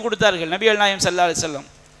அவர்கள் சிந்தித்து கொடுத்தார்கள், நபிகள் நாயகம் ஸல்லல்லாஹு அலைஹி வஸல்லம்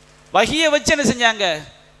வஹியை வச்சு என்ன செஞ்சாங்க,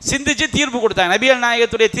 சிந்திச்சு தீர்ப்பு கொடுத்தாங்க. நபிகள்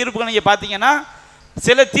நாயகத்துடைய தீர்ப்புகள் நீங்கள் பார்த்தீங்கன்னா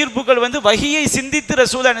சில தீர்ப்புகள் வந்து வஹியை சிந்தித்து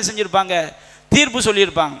ரசூலுல்லாஹ் என்ன செஞ்சுருப்பாங்க, தீர்ப்பு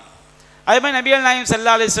சொல்லியிருப்பாங்க. அதே மாதிரி நபிகள் நாயகம்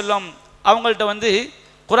ஸல்லல்லாஹு அலைஹி வஸல்லம் அவங்கள்ட்ட வந்து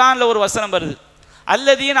குர்ஆனில் ஒரு வசனம் வருது,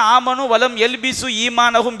 அல்லதீன ஆமனு வலம் எல்பிசு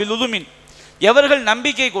ஈமானஹும் பிலுதுமின், எவர்கள்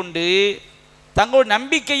நம்பிக்கை கொண்டு தங்களோட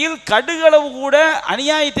நம்பிக்கையில் கடுகளவு கூட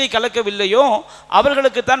அநியாயத்தை கலக்கவில்லையோ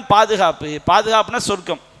அவர்களுக்கு தான் பாதுகாப்பு. பாதுகாப்புனா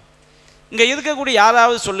சொர்க்கம். இங்கே இருக்கக்கூடிய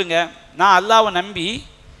யாராவது சொல்லுங்கள், நான் அல்லாஹ்வை நம்பி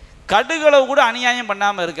கடுகளவு கூட அநியாயம்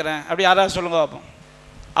பண்ணாமல் இருக்கிறேன், அப்படி யாராவது சொல்லுங்க பார்ப்போம்.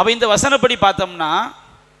 அப்போ இந்த வசனப்படி பார்த்தோம்னா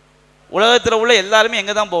உலகத்தில் உள்ள எல்லாருமே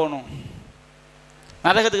எங்கே தான் போகணும்,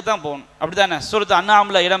 நரகத்துக்கு தான் போகணும், அப்படி தானே? சூரத்து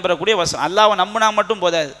அன்ஆம்ல இடம்பெறக்கூடிய வசனம். அல்லாஹ்வை நம்பினா மட்டும்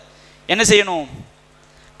போதாது, என்ன செய்யணும்,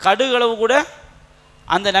 கடுகளவு கூட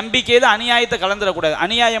அந்த நம்பிக்கையில் அநியாயத்தை கலந்துடக்கூடாது.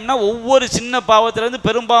 அநியாயம்னா ஒவ்வொரு சின்ன பாவத்திலேருந்து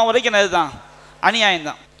பெரும்பாவம் வரைக்கும் என்னது தான்,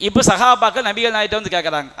 அநியாயம்தான். இப்போ சஹாபாக்கள் நபிகள் நாயகிட்ட வந்து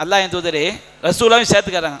கேட்குறாங்க, அல்லாஹ்வின் தூதரே, ரசூலுல்லாஹையும்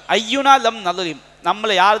சேர்த்துக்கிறாங்க, ஐயுனா லம் நதுலிம்,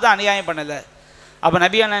 நம்மளை யார் தான் அநியாயம் பண்ணலை. அப்போ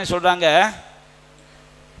நபிகள் நாயகம் சொல்கிறாங்க,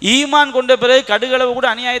 ஈமான் கொண்ட பிறகு கடுகளவு கூட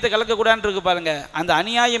அநியாயத்தை கலக்கக்கூடாதுன்னு இருக்கு பாருங்க. அந்த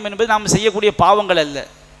அநியாயம் என்பது நாம் செய்யக்கூடிய பாவங்கள் அல்ல,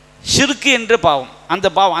 ஷிர்க் என்ற பாவம். அந்த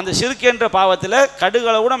பாவம், அந்த ஷிர்க் என்ற பாவத்தில்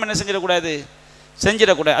கடுகளவு கூட நம்ம என்ன செஞ்சிடக்கூடாது,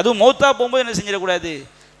 செஞ்சிடக்கூடாது. அதுவும் மௌத்தா போகும்போது என்ன செஞ்சிடக்கூடாது,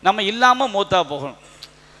 நம்ம இல்லாமல் மௌத்தா போகணும்.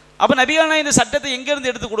 அப்போ நபிகள் இந்த சட்டத்தை எங்கேருந்து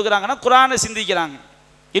எடுத்து கொடுக்குறாங்கன்னா குர்ஆனை சிந்திக்கிறாங்க.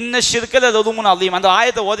 இன்ன ஷிர்கல் அதுமுன் அலீம், அந்த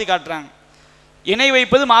ஆயத்தை ஓதி காட்டுறாங்க. இணை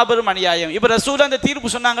வைப்பது மாபெரும் அநியாயம். இப்போ ரசூல் அந்த தீர்ப்பு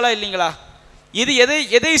சொன்னாங்களா இல்லைங்களா? இது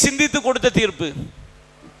எதை சிந்தித்து கொடுத்த தீர்ப்பு?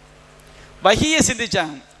 வஹியை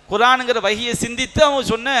சிந்திச்சாங்க. குர்ஆனுங்கிற வஹியை சிந்தித்து அவங்க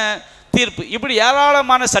சொன்ன தீர்ப்பு. இப்படி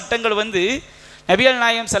ஏராளமான சட்டங்கள் நபிகள்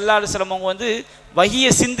நாயகம் ஸல்லல்லாஹு அலைஹி வஸல்லம் அவங்க வஹியை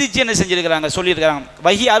சிந்திச்சு என்ன செஞ்சிருக்கிறாங்க, சொல்லியிருக்கிறாங்க.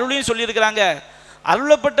 வஹி அருளையும் சொல்லியிருக்கிறாங்க.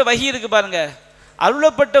 அருளப்பட்ட வஹி இருக்கு பாருங்க,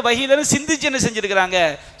 அருளப்பட்ட வஹியிலும் சிந்திச்சு என்ன செஞ்சிருக்கிறாங்க,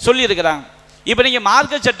 சொல்லியிருக்கிறாங்க. இப்போ நீங்கள்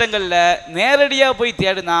மார்க்க சட்டங்களில் நேரடியாக போய்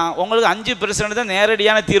தேடினா உங்களுக்கு 5% தான்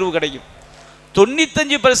நேரடியான தீர்வு கிடைக்கும்.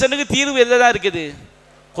 95% தீர்வு எதில் தான் இருக்குது?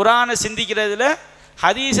 குர்ஆனை சிந்திக்கிறதுல,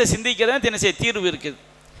 ஹதீஸை சிந்திக்கிறதுல என்ன செய்ய தீர்வு இருக்குது.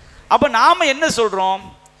 அப்போ நாம் என்ன சொல்கிறோம்,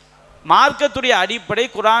 மார்க்கத்துடைய அடிப்படை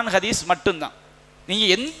குர்ஆன் ஹதீஸ் மட்டும்தான்.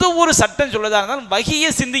 நீங்கள் எந்த ஒரு சட்டம் சொல்லதாக இருந்தாலும்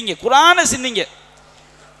வஹியை சிந்திங்க, குர்ஆனை சிந்திங்க,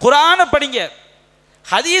 குர்ஆனை படிங்க,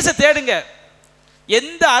 ஹதீஸை தேடுங்க.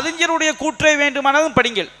 எந்த அறிஞருடைய கூற்றை வேண்டுமானாலும்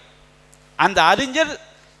படிங்கள். அந்த அறிஞர்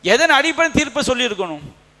எதன் அடிப்படையில் தீர்ப்பை சொல்லியிருக்கணும்,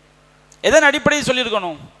 எதன் அடிப்படையில்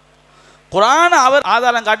சொல்லியிருக்கணும்? குர்ஆனை அவர்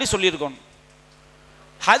ஆதாரம் காட்டி சொல்லியிருக்கணும்,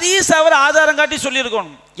 ஹதீஸ் அவர் ஆதாரம் காட்டி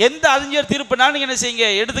சொல்லியிருக்கணும். எந்த அறிஞர் தீர்ப்புனாலும் நீங்கள் என்ன செய்யுங்க,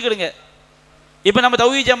 எடுத்துக்கிடுங்க. இப்போ நம்ம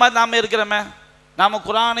தௌஹீத் ஜமாத் நாம் இருக்கிறோமே, நாம்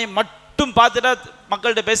குர்ஆனை மட்டும் பார்த்துட்டா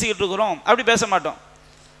மக்கள்கிட்ட பேசிக்கிட்டு இருக்கிறோம், அப்படி பேச மாட்டோம்.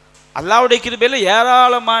 அல்லாஹ்வுடைய கிருபையில்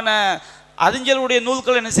ஏராளமான அறிஞருடைய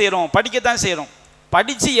நூல்கள் என்ன செய்கிறோம், படிக்கத்தான் செய்கிறோம்.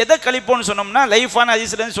 படித்து எதை கழிப்போம்னு சொன்னோம்னா லைஃபான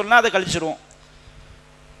ஹதீஸ்லன்னு சொன்னால் அதை கழிச்சிருவோம்.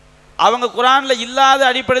 அவங்க குர்ஆனில் இல்லாத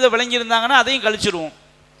அடிப்படையில் விளங்கியிருந்தாங்கன்னா அதையும் கழிச்சிருவோம்.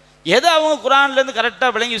 எதை அவங்க குர்ஆன்லேருந்து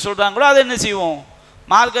கரெக்டாக விளங்கி சொல்கிறாங்களோ அதை என்ன செய்வோம்,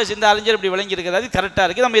 மார்க்க இந்த அறிஞர் இப்படி விளங்கி இருக்கிறது கரெக்டாக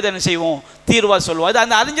இருக்குது, நம்ம இதை என்ன செய்வோம், தீர்வாக சொல்லுவோம். அது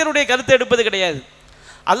அந்த அறிஞருடைய கருத்தை எடுப்பது கிடையாது.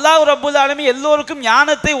 அல்லாஹ் ரப்புல் ஆலமீன் எல்லோருக்கும்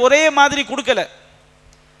ஞானத்தை ஒரே மாதிரி கொடுக்கல.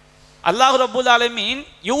 அல்லாஹ் ரப்புல் ஆலமீன்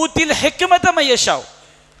யூத்தில் ஹிக்மத மையஷாவ்,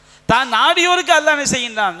 தான் நாடியோருக்கு அல்லாஹ் என்ன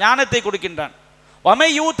செய்கின்றான், ஞானத்தை கொடுக்கின்றான். வமை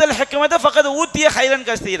யூத்தல் ஹிக்மத ஃபகத் ஊத்திய ஹைரன்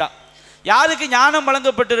கஸ்தீரா, யாருக்கு ஞானம்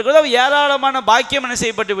வழங்கப்பட்டிருக்கிறதோ அவர் ஏராளமான பாக்கியம் என்ன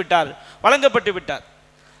செய்யப்பட்டு விட்டார், வழங்கப்பட்டு விட்டார்.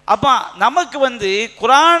 அப்போ நமக்கு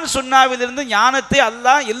குர்ஆன் சுன்னாவிலிருந்து ஞானத்தை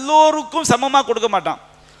அல்லாஹ் எல்லோருக்கும் சமமாக கொடுக்க மாட்டான்.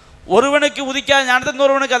 ஒருவனுக்கு உதிக்காத ஞானத்தை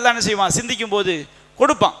இன்னொருவனுக்கு அல்லாஹ் என்ன செய்வான், சிந்திக்கும் போது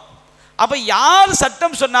கொடுப்பான். அப்போ யார்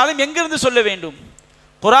சட்டம் சொன்னாலும் எங்கிருந்து சொல்ல வேண்டும்,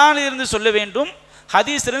 குர்ஆனிலிருந்து சொல்ல வேண்டும்,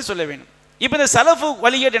 ஹதீஸிலிருந்து சொல்ல வேண்டும். இப்போ இந்த சலஃபு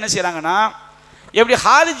வழிகேடு என்ன செய்கிறாங்கன்னா, எப்படி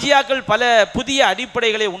ஹாரிஜியாக்கள் பல புதிய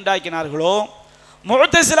அடிப்படைகளை உண்டாக்கினார்களோ,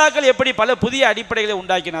 முஅ்தஸிலாக்கள் எப்படி பல புதிய அடிப்படைகளை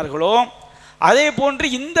உண்டாக்கினார்களோ, அதே போன்று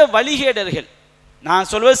இந்த வழிகேடர்கள், நான்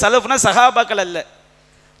சொல்வது சலஃப்னா சஹாபாக்கள் அல்ல,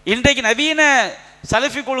 இன்றைக்கு நவீன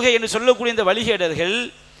சலஃபி கொள்கை என்று சொல்லக்கூடிய இந்த வழிகேடர்கள்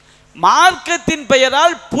மார்க்கத்தின்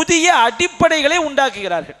பெயரால் புதிய அடிப்படைகளை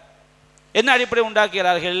உண்டாக்குகிறார்கள். என்ன அடிப்படை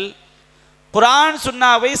உண்டாக்குகிறார்கள்? குர்ஆன்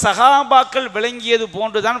சுன்னாவை சஹாபாக்கள் விளங்கியது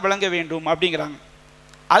போன்றுதான் விளங்க வேண்டும் அப்படிங்கிறாங்க.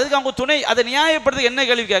 அதுக்கு அவங்க துணை அதை நியாயப்படுத்த என்ன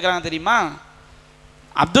கேள்வி கேட்குறாங்க தெரியுமா?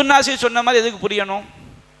 அப்துல் நாசிர் சொன்ன மாதிரி எதுக்கு புரியணும்,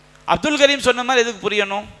 அப்துல் கரீம் சொன்ன மாதிரி எதுக்கு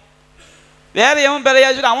புரியணும், வேற எவன்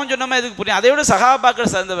பெறையாச்சு அவன் சொன்ன மாதிரி எதுக்கு புரியும், அதை விட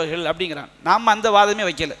சஹாபாக்கள் சேர்ந்தவர்கள் அப்படிங்கிறான். நாம் அந்த வாதமே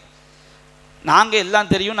வைக்கல. நாங்கள் எல்லாம்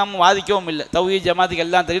தெரியும், நம்ம வாதிக்கவும் இல்லை. தௌஹீத் ஜமாத்துக்கு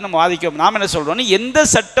எல்லாம் தெரியும், நம்ம வாதிக்கவும். நாம் என்ன சொல்கிறோம், நீ எந்த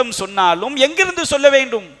சட்டம் சொன்னாலும் எங்கிருந்து சொல்ல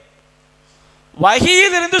வேண்டும்,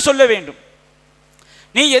 வஹீயிலிருந்து சொல்ல வேண்டும்.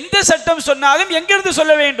 நீ எந்த சட்டம் சொன்னாலும் எங்கிருந்து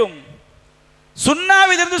சொல்ல வேண்டும்,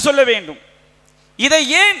 சுன்னாவிலிருந்து சொல்ல வேண்டும். இதை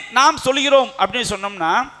ஏன் நாம் சொல்கிறோம் அப்படின்னு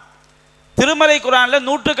சொன்னோம்னா, திருமறை குர்ஆனில்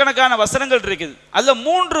நூற்றுக்கணக்கான வசனங்கள் இருக்குது. அதில்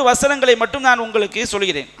 3 வசனங்களை மட்டும் நான் உங்களுக்கு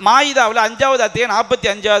சொல்கிறேன். மாயிதாவில் 5வது அத்தியாயம்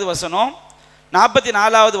 45வது வசனம்,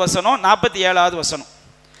 44வது வசனம், 47வது வசனம்.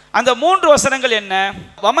 அந்த 3 வசனங்கள் என்ன?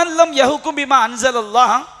 வமல்லம் யஹ்கும் பிமா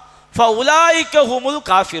அன்ஸலல்லாஹ் ஃபஉலாயிக ஹுமுல்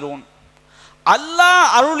காஃபிரூன். அல்லாஹ்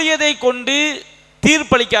அருளியதை கொண்டு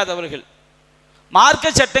தீர்ப்பளிக்காதவர்கள், மார்க்க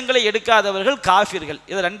சட்டங்களை எடுக்காதவர்கள் காஃபிர்கள்.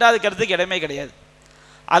 இது 2வது கருத்துக்கு இடமே கிடையாது.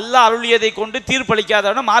 அல்லாஹ் அருளியதை கொண்டு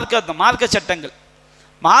தீர்ப்பளிக்காதவன மார்க்க சட்டங்கள்,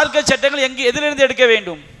 மார்க்க சட்டங்கள் எதிலிருந்து எடுக்க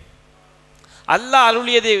வேண்டும், அல்லாஹ்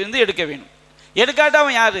அருளியதை இருந்து எடுக்க வேண்டும். எடுக்காட்ட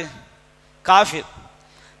அவன் யாரு? காஃபிர்.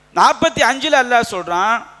 45ல் அல்லாஹ்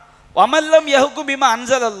சொல்றான், வமல்லம் யஹ்கும் பிமா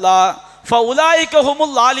அன்ஸலல்லாஹ் ஃபஉலாயிக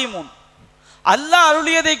ஹுமுல் ஸாலிமூன். அல்லாஹ்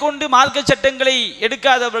அருளியதை கொண்டு மார்க்க சட்டங்களை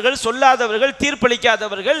எடுக்காதவர்கள், சொல்லாதவர்கள்,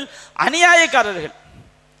 தீர்ப்பளிக்காதவர்கள் அநியாயக்காரர்கள்.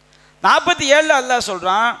 47ல் அல்லாஹ்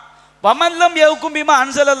சொல்றான், வமல்லம் யஹ்கும் பிமா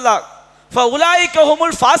அன்ஸலல்லாஹ் ஃபஉலாயிக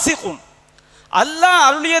ஹுமுல் ஃபாசிகூன். அல்லாஹ்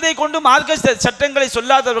அருளியதை கொண்டு மார்க்க சட்டங்களை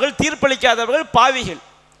சொல்லாதவர்கள், தீர்ப்பளிக்காதவர்கள் பாவிகள்.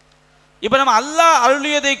 இப்போ நம்ம அல்லாஹ்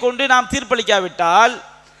அருளியதை கொண்டு நாம் தீர்ப்பளிக்காவிட்டால்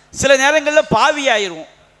சில நேரங்களில் பாவி ஆயிடுவோம்,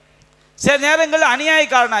 சில நேரங்களில்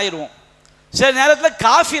அநியாயக்காரன் ஆயிடுவோம், சில நேரத்தில்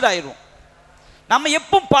காஃபிர் ஆயிடுவோம். நம்ம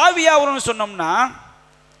எப்போ பாவி ஆகிறோம்னு சொன்னோம்னா,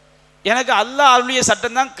 எனக்கு அல்லாஹ் அவருடைய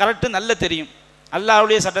சட்டம் தான் கரெக்டு நல்ல தெரியும், அல்லாஹ்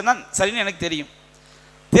அவருடைய சட்டம் தான் சரின்னு எனக்கு தெரியும்.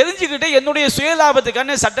 தெரிஞ்சுக்கிட்டு என்னுடைய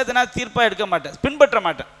சுயலாபத்துக்கான சட்டத்தை நான் தீர்ப்பாக எடுக்க மாட்டேன், பின்பற்ற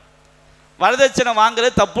மாட்டேன். வரதட்சணை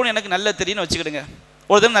வாங்குறது தப்புன்னு எனக்கு நல்ல தெரியும்னு வச்சுக்கிடுங்க.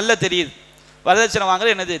 ஒரு தினம் நல்ல தெரியுது வரதட்சணை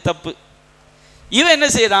வாங்குறது என்னது தப்பு. இவன் என்ன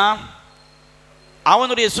செய்யறான்,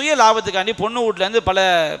 அவனுடைய சுய லாபத்துக்காண்டி பொண்ணு வீட்டிலேருந்து பல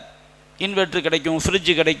இன்வெர்ட்ரு கிடைக்கும்,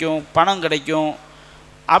 ஃப்ரிட்ஜு கிடைக்கும், பணம் கிடைக்கும்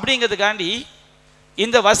அப்படிங்கிறதுக்காண்டி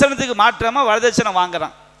இந்த வசனத்துக்கு மாற்றமாக வரதட்சணை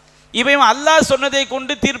வாங்குறான். இவன் அல்லாஹ் சொன்னதை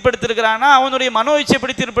கொண்டு தீர்ப்பெடுத்திருக்கிறானா, அவனுடைய மனோ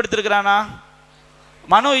இச்சைப்படி தீர்ப்பெடுத்திருக்கிறானா?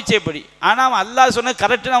 மனோ இச்சைப்படி. ஆனால் அவன் அல்லாஹ் சொன்ன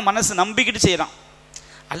கரெக்டுன்னு அவன் மனசு நம்பிக்கிட்டு செய்கிறான்.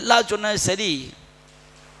 அல்லாஹ் சொன்னது சரி,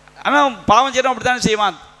 ஆனால் பாவம் செய்கிறான், அப்படி தானே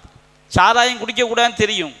செய்வான். சாராயம் குடிக்கக்கூடாதுன்னு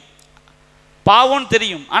தெரியும், பாவம்னு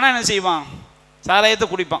தெரியும், ஆனால் என்ன செய்வான், சாராயத்தை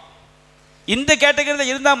குடிப்பான். இந்த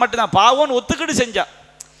கேட்டகரியில் இருந்தால் மட்டும்தான் பாவம்னு ஒத்துக்கிட்டு செஞ்சான்.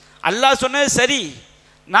 அல்லாஹ் சொன்னது சரி,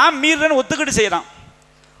 நான் மீறன்னு ஒத்துக்கிட்டு செய்கிறான்.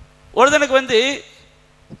 ஒருத்தனுக்கு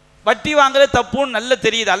வட்டி வாங்குறது தப்புன்னு நல்லா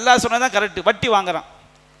தெரியுது, அல்லாஹ் சொன்னதான் கரெக்டு, வட்டி வாங்குறான்.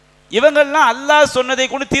 இவங்கள்லாம் அல்லாஹ் சொன்னதை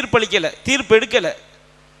கொண்டு தீர்ப்பளிக்கலை, தீர்ப்பு எடுக்கலை.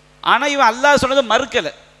 ஆனால் இவன் அல்லாஹ் சொன்னதை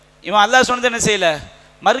மறுக்கலை, இவன் அல்லாஹ் சொன்னதை என்ன செய்யலை,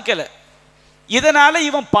 மறுக்கலை. இதனால்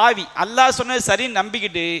இவன் பாவி. அல்லாஹ் சொன்னது சரின்னு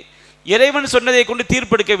நம்பிக்கிட்டு இறைவன் சொன்னதை கொண்டு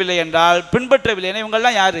தீர்ப்பெடுக்கவில்லை என்றால், பின்பற்றவில்லை என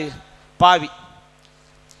இவங்கள்லாம் யார், பாவி.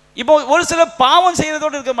 இப்போ ஒரு சில பாவம்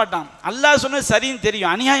செய்கிறதோடு இருக்க மாட்டான், அல்லாஹ் சொன்னது சரின்னு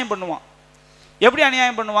தெரியும், அநியாயம் பண்ணுவான். எப்படி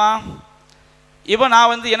அநியாயம் பண்ணுவான்? இப்போ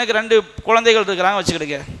நான் எனக்கு 2 குழந்தைகள் இருக்கிறாங்க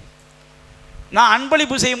வச்சுக்கிடுங்க. நான்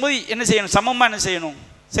அன்பளிப்பு செய்யும்போது என்ன செய்யணும், சமமாக என்ன செய்யணும்,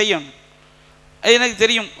 செய்யணும். எனக்கு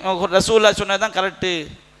தெரியும் ரசூலுல்லாஹ் சொன்னது தான் கரெக்டு.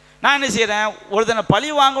 நான் என்ன செய்கிறேன், ஒருத்தனை பழி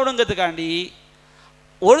வாங்கணுங்கிறதுக்காண்டி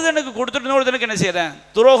ஒருத்தனுக்கு கொடுத்துட்டு ஒருத்தனுக்கு என்ன செய்கிறேன்,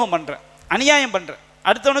 துரோகம் பண்ணுறேன், அநியாயம் பண்ணுறேன்,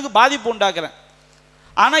 அடுத்தவனுக்கு பாதிப்பு உண்டாக்குறேன்.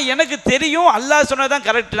 ஆனால் எனக்கு தெரியும் அல்லாஹ் சொன்னது தான்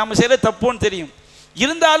கரெக்டு, நம்ம செய்கிற தப்புன்னு தெரியும்.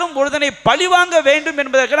 இருந்தாலும் ஒருத்தனை பழி வாங்க வேண்டும்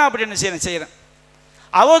என்பதற்கு நான் அப்படி என்ன செய்கிறேன்.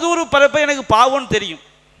 அவதூறு பரப்ப எனக்கு பாவம்னு தெரியும்,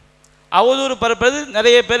 அவதூறு பரப்புறது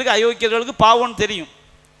நிறைய பேருக்கு அயோக்கியர்களுக்கு பாவம்னு தெரியும்.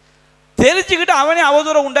 தெரிஞ்சுக்கிட்டு அவனே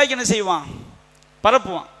அவதூறை உண்டாக்கி என்ன செய்வான்,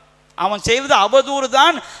 பரப்புவான். அவன் செய்வது அவதூறு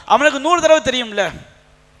தான் அவனுக்கு 100 தடவை தெரியும்ல.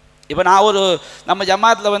 இப்போ நான் நம்ம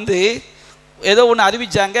ஜமாத்தில் ஏதோ ஒன்று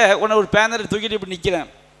அறிவித்தாங்க, ஒரு பேனரை தூக்கிட்டு இப்படி நிற்கிறேன்.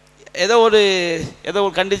 ஏதோ ஒரு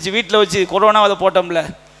கண்டிச்சு வீட்டில் வச்சு கொரோனாவை போட்டோம்ல,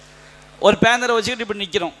 ஒரு பேனரை வச்சுக்கிட்டு இப்படி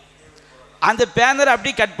நிற்கிறோம். அந்த பேனரை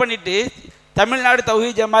அப்படி கட் பண்ணிவிட்டு, தமிழ்நாடு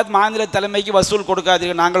தௌஹீத் ஜமாத் மாநில தலைமைக்கு வசூல்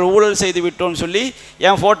கொடுக்காதீர்கள், நாங்கள் ஊழல் செய்து விட்டோம்னு சொல்லி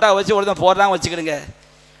என் ஃபோட்டோ வச்சு ஒருத்தன் போடுறான் வச்சுக்கிடுங்க.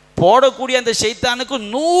 போடக்கூடிய அந்த ஷைத்தானுக்கு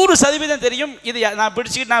 100% தெரியும் இது நான்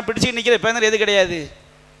பிடிச்சிக்கிட்டு நிற்கிற பேனர் எது கிடையாது,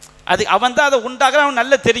 அது அவன் தான் அதை உண்டாக்குறான், அவன்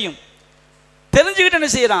நல்லா தெரியும். தெரிஞ்சுக்கிட்டு என்ன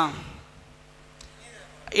செய்கிறான்,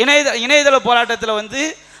 இணையதள போராட்டத்தில்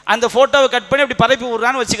அந்த ஃபோட்டோவை கட் பண்ணி அப்படி பரப்பி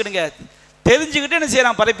விட்றான்னு வச்சுக்கிடுங்க. தெரிஞ்சுக்கிட்டு என்ன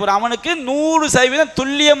செய்கிறான், பரப்பி விட்றான். அவனுக்கு 100%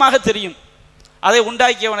 துல்லியமாக தெரியும் அதை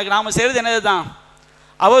உண்டாக்கியவனுக்கு நாம் செய்கிறது என்னது தான்,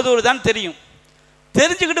 அவதூறு தான் தெரியும்.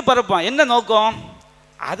 தெரிஞ்சுக்கிட்டு பரப்பான். என்ன நோக்கம்,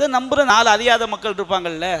 அதை நம்புகிற 4 அறியாத மக்கள்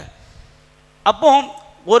இருப்பாங்கள்ல. அப்போ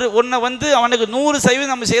ஒன்றை அவனுக்கு 100%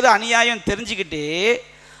 நம்ம செய்கிற அநியாயம் தெரிஞ்சுக்கிட்டு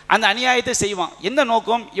அந்த அநியாயத்தை செய்வான். என்ன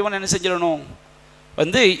நோக்கம், இவன் என்ன செஞ்சிடணும்,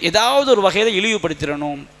 ஏதாவது ஒரு வகையில்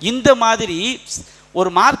இழிவுபடுத்திடணும். இந்த மாதிரி ஒரு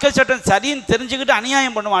மார்க்க சட்டம் சரின்னு தெரிஞ்சுக்கிட்டு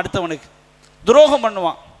அநியாயம் பண்ணுவான், அடுத்தவனுக்கு துரோகம்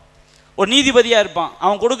பண்ணுவான். ஒரு நீதிபதியாக இருப்பான்,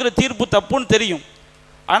 அவன் கொடுக்குற தீர்ப்பு தப்புன்னு தெரியும்,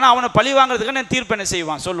 ஆனால் அவனை பழி வாங்குறதுக்கான தீர்ப்பு என்ன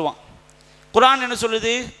செய்வான், சொல்லுவான். குர்ஆன் என்ன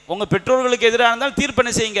சொல்லுது, உங்கள் பெற்றோர்களுக்கு எதிராக இருந்தாலும் தீர்ப்பு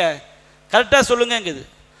என்ன செய்யுங்க, கரெக்டாக சொல்லுங்கங்குது.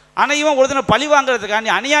 ஆனால் இவன் ஒருத்தனை பழி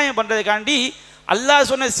வாங்குறதுக்காண்டி அநியாயம் பண்ணுறதுக்காண்டி அல்லாஹ்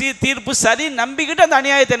சொன்ன தீர்ப்பு சரி நம்பிக்கிட்டு அந்த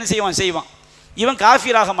அநியாயத்தை என்ன செய்வான். இவன்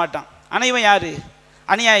காஃபிராக மாட்டான், ஆனால் இவன் யார்,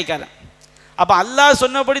 அநியாயக்காரன். அப்போ அல்லாஹ்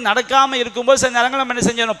சொன்னபடி நடக்காமல் இருக்கும்போது சில நேரங்கள் நம்ம என்ன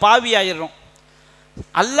செஞ்சிடணும், பாவி ஆயிடுறோம்.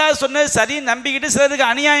 அல்லாஹ் சொன்னது சரி நம்பிக்கிட்டு சிலருக்கு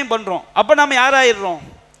அநியாயம் பண்ணுறோம், அப்போ நம்ம யாராயிடுறோம்,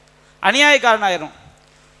 அநியாயக்காரன் ஆயிரும்.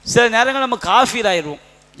 சில நேரங்கள் நம்ம காஃபிர் ஆயிடுவோம்.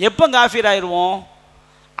 எப்போ காஃபிர் ஆயிடுவோம்,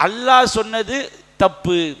 அல்லாஹ் சொன்னது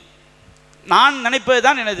தப்பு, நான் நினைப்பது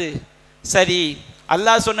தான் என்னது சரி,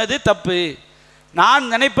 அல்லாஹ் சொன்னது தப்பு, நான்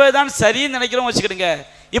நினைப்பது தான் சரின்னு நினைக்கிறோம் வச்சுக்கிடுங்க.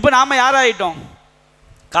 இப்போ நாம் யாராயிட்டோம்,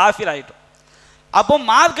 காஃபிர் ஆகிட்டோம். அப்போ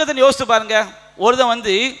மார்க்கத்தை யோசித்து பாருங்க.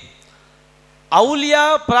 ஒருத்தன் அவுலியா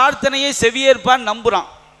பிரார்த்தனையை செவியேற்பான்னு நம்புகிறான்,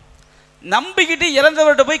 நம்பிக்கிட்டு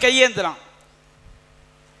இறந்தவர்கிட்ட போய் கையேந்துறான்.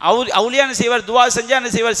 அவுலியா என்ன செய்வார், துவா செஞ்சால்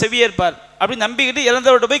என்ன செய்வார், செவியேற்பார். அப்படி நம்பிக்கிட்டு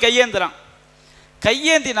இறந்தவர்கிட்ட போய் கையேந்துறான்.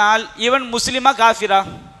 கையேந்தினால் இவன் முஸ்லீமா காஃபிரா,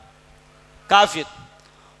 காஃபிர்.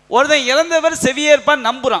 ஒருத்தன் இறந்தவர் செவியேற்பான்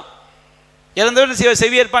நம்புகிறான், இறந்தவர்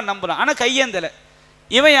செவியேற்பான் நம்புகிறான், ஆனால் கையேந்தலை.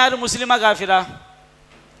 இவன் யார், முஸ்லீமா காஃபிரா,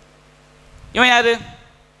 இவன் யார்,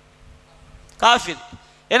 காஃபிர்.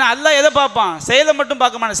 ஏன்னா அல்லாஹ் எதை பார்ப்பான், செயலை மட்டும்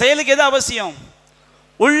பார்க்க மாட்டான். செயலுக்கு எது அவசியம்,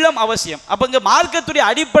 உள்ளம் அவசியம். அப்போ இங்கே மார்க்கத்துடைய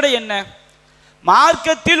அடிப்படை என்ன?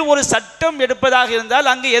 மார்க்கத்தில் ஒரு சட்டம் எடுப்பதாக இருந்தால்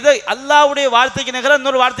அங்கே எதை அல்லாஹ்வுடைய வார்த்தைக்கு நிகராக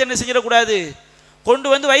இன்னொரு வார்த்தை என்ன செஞ்சிடக்கூடாது, கொண்டு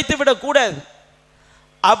வந்து வைத்து விடக்கூடாது.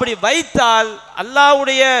 அப்படி வைத்தால்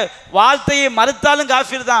அல்லாஹ்வுடைய வார்த்தையை மறுத்தாலும்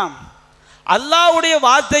காஃபிர் தான். அல்லாஹ்வுடைய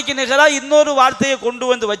வார்த்தைக்கு நிகராக இன்னொரு வார்த்தையை கொண்டு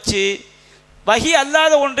வந்து வச்சு வஹி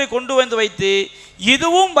அல்லாத ஒன்றை கொண்டு வந்து வைத்து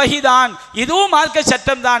இதுவும் வஹிதான், இதுவும் மார்க்க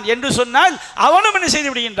சட்டம் தான் என்று சொன்னால் அவனும் என்ன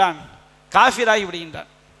செய்து விடுகின்றான், காஃபிராகி விடுகின்றான்.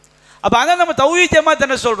 அப்போ அதான் நம்ம தௌஹீத் ஜமாத்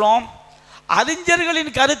என்ன சொல்கிறோம்,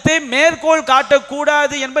 அறிஞர்களின் கருத்தை மேற்கோள்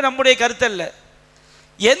காட்டக்கூடாது என்பது நம்முடைய கருத்து அல்ல.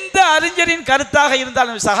 எந்த அறிஞரின் கருத்தாக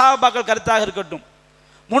இருந்தாலும், சஹாபாக்கள் கருத்தாக இருக்கட்டும்,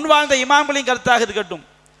 முன்வாழ்ந்த இமாம்களின் கருத்தாக இருக்கட்டும்,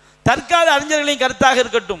 தற்கால அறிஞர்களின் கருத்தாக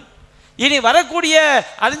இருக்கட்டும், இனி வரக்கூடிய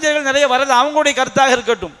அறிஞர்கள் நிறைய வரது அவங்களுடைய கருத்தாக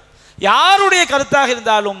இருக்கட்டும், யாருடைய கருத்தாக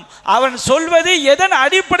இருந்தாலும் அவன் சொல்வது எதன்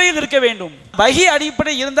அடிப்படையில் இருக்க வேண்டும். வஹி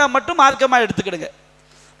அடிப்படை இருந்தால் மட்டும் மார்க்கமாக எடுத்துக்கிடுங்க.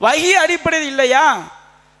 வஹி அடிப்படையில் இல்லையா,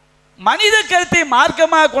 மனித கருத்தை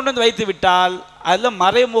மார்க்கமாக கொண்டு வந்து வைத்து விட்டால் அதில்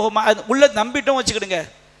மறைமுகமாக உள்ள நம்பிட்டோம் வச்சுக்கிடுங்க.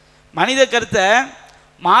 மனித கருத்தை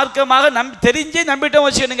மார்க்கமாக தெரிஞ்சே நம்பிட்டோம்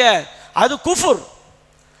வச்சுக்கிடுங்க, அது குஃபுர்.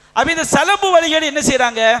 அப்போ இந்த சலபு வழிகள் என்ன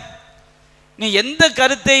செய்கிறாங்க, நீ எந்த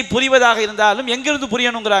கருத்தை புரிவதாக இருந்தாலும் எங்கிருந்து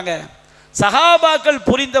புரியணுங்கிறாங்க, சஹாபாக்கள்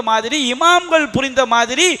புரிந்த மாதிரி இமாம்கள் புரிந்த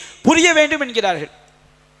மாதிரி புரிய வேண்டும் என்கிறார்கள்.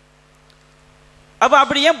 அப்போ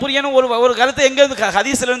அப்படி ஏன் புரியணும், ஒரு கருத்தை எங்கேருந்து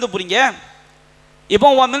ஹதீஸ்லேருந்து புரிங்க. இப்போ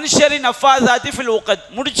மனுஷரின் அஃபாஸாத்தி ஃபில் உக்கத்,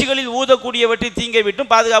 முடிச்சுகளில் ஊதக்கூடியவற்றை தீங்கை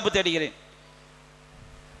விட்டும் பாதுகாப்பு தேடுகிறேன்.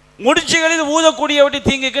 முடிச்சுகளில் ஊதக்கூடியவற்றை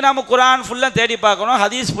தீங்குக்கு நாம் குரான் ஃபுல்லாக தேடி பார்க்கணும்,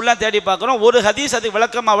 ஹதீஸ் ஃபுல்லாக தேடி பார்க்கணும். ஒரு ஹதீஸ் அது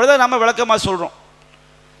விளக்கமாக வருது, நம்ம விளக்கமாக சொல்கிறோம்.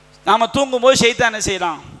 நாம் தூங்கும்போது ஷைத்தான் என்ன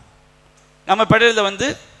செய்யலாம், நம்ம பெடலில் வந்து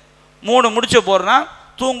 3 முடிச்சு போடுறான்,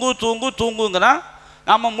 தூங்கு தூங்கு தூங்குங்கிறான்.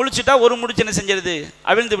 நம்ம முழிச்சிட்டா ஒரு முடிச்சு என்ன செஞ்சிருது,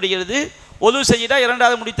 அவிழ்ந்து விடுகிறது. ஒது செஞ்சிட்டா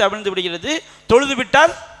 2வது முடித்து அவிழ்ந்து விடுகிறது. தொழுது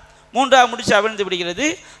விட்டால் 3வது முடிச்சு அவிழ்ந்து விடுகிறது.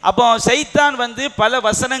 அப்போ சைத்தான் வந்து பல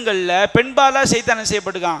வசனங்களில் பெண்பாலாக சைத்தான்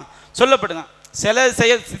செய்யப்படுகான், சொல்லப்படுகான். சில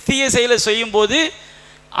தீய செயலை செய்யும்போது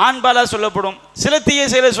ஆண்பாலாக சொல்லப்படும், சில தீய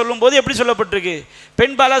செயலை சொல்லும்போது எப்படி சொல்லப்பட்டிருக்கு,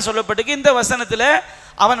 பெண்பாலாக சொல்லப்பட்டிருக்கு. இந்த வசனத்தில்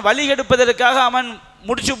அவன் வழி கெடுப்பதற்காக அவன்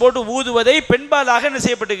முடிச்சு போட்டு ஊதுவதை பெண்பாலாக என்ன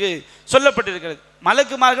செய்யப்பட்டிருக்கு, சொல்லப்பட்டிருக்கிறது.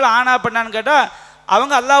 மலக்குமார்கள் ஆணா பெண்ணான்னு கேட்டால்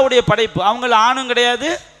அவங்க அல்லாஹ்வுடைய படைப்பு, அவங்கள ஆணும் கிடையாது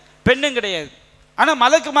பெண்ணும் கிடையாது. ஆனால்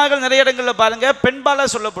மலக்குமார்கள் நிறைய இடங்களில் பாருங்கள் பெண்பாலாக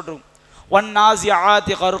சொல்லப்பட்டிருக்கும். ஒன் நாசி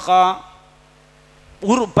ஆத்தி கருக்கா,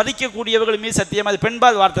 பறிக்கக்கூடியவர்கள் மீது சத்தியம், அது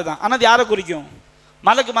பெண்பால் வார்த்தை தான். ஆனால் அது யாரை குறிக்கும்,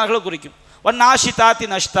 மலக்குமார்களை குறிக்கும். ஒன் நாஷி தாத்தி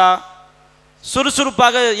நஷ்டா,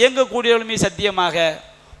 சுறுசுறுப்பாக இயங்கக்கூடியவர்கள் மீது சத்தியமாக.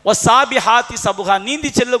 ஒ சாபி ஹாத்தி சபுகா, நீந்தி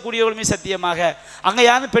செல்லக்கூடியவர்கள் மீது சத்தியமாக. அங்கே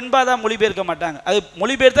யாரும் பெண்பால் தான் மொழிபெயர்க்க மாட்டாங்க. அது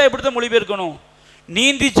மொழிபெயர்த்தா எப்படி தான் மொழிபெயர்க்கணும்,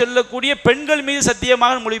 நீந்தி செல்லக்கூடிய பெண்கள் மீது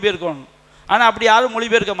சத்தியமாக மொழிபெயர்க்கணும். ஆனால் அப்படி யாரும்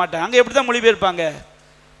மொழிபெயர்க்க மாட்டாங்க. அங்கே எப்படி தான் மொழிபெயர்ப்பாங்க,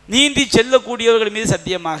 நீந்தி செல்லக்கூடியவர்கள் மீது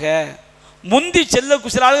சத்தியமாக. முந்தி செல்ல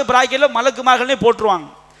சில ஆளுங்க பிராய்க்கில் மலக்குமார்களே போட்டுருவாங்க,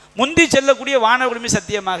 முந்தி செல்லக்கூடிய வானவர்கள் மீது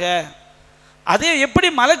சத்தியமாக. அதே எப்படி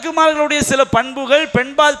மலக்குமார்களுடைய சில பண்புகள்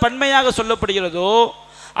பெண்பால் பன்மையாக சொல்லப்படுகிறதோ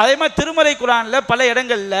அதே மாதிரி திருமறை குரானில் பல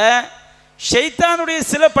இடங்களில் ஷைத்தானுடைய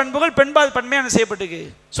சில பண்புகள் பெண்பால் பன்மையான செய்யப்பட்டு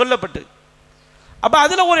சொல்லப்பட்டு. அப்போ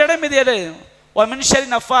அதில் ஒரு இடம் இது எது,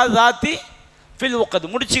 மின்ஷரின் அஃபாஸாத்தி ஃபில்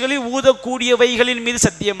உக்கத், முடிச்சுகளில் ஊதக்கூடியவைகளின் மீது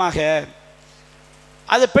சத்தியமாக.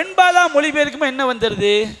 அது பெண்பாலா மொழிபெயர்க்குமா என்ன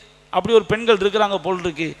வந்துடுது, அப்படி ஒரு பெண்கள் இருக்கிறாங்க போல்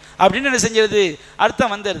இருக்கு அப்படின்னு என்ன செஞ்சிருது,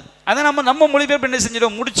 அர்த்தம் வந்துடுது. அதை நம்ம மொழிபெயர்ப்பு என்ன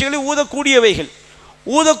செஞ்சிடும், முடிச்சுகளில்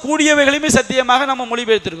ஊதக்கூடியவைகளுமே சத்தியமாக நம்ம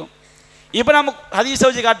மொழிபெயர்த்திருக்கோம். இப்போ நம்ம ஹதீஸை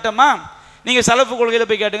வச்சு காட்டோமா, நீங்கள் சலஃபு கொள்கையில்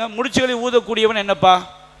போய் கேட்டுங்க, முடிச்சுகளில் ஊதக்கூடியவன் என்னப்பா,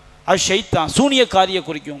 அது ஷைத்தான், சூனியக்காரியை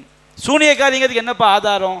குறிக்கும். சூனியக்காரிங்கிறதுக்கு என்னப்பா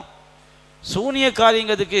ஆதாரம்,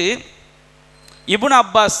 சூனியக்காரிங்கிறதுக்கு இப்னு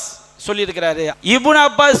அப்பாஸ் சொல்லியிருக்கிறாரு. இப்னு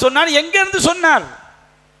அப்பாஸ் சொன்னார், எங்கேருந்து சொன்னார்,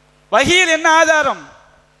 வஹீல் என்ன ஆதாரம்.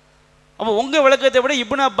 அப்போ உங்கள் விளக்கத்தை விட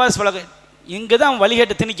இப்னு அப்பாஸ் விளக்கம் இங்கே தான்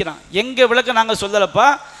வழிகேட்டை திணிக்கிறான். எங்கள் விளக்கம் நாங்கள் சொல்லலப்பா,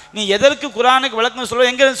 நீ எதற்கு குரானுக்கு விளக்கம் சொல்ல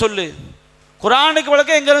எங்கேருந்து சொல்லு, குரானுக்கு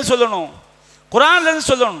விளக்கம் எங்கேருந்து சொல்லணும், குரான்லேருந்து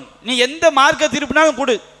சொல்லணும். நீ எந்த மார்க்க தீர்ப்புனாலும்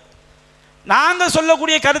கொடு, நாங்கள்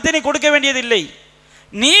சொல்லக்கூடிய கருத்தை நீ கொடுக்க வேண்டியதில்லை.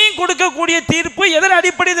 நீ கொடுக்கக்கூடிய தீர்ப்பு எதன்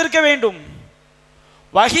அடிப்படையில் இருக்க வேண்டும்,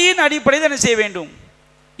 வஹீயின் அடிப்படையில் என்ன செய்ய வேண்டும்,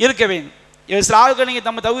 இருக்க வேண்டும். சில ஆளுக்கு நீங்கள்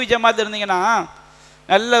நம்ம தௌஹீத் ஜமாத்தில் இருந்தீங்கன்னா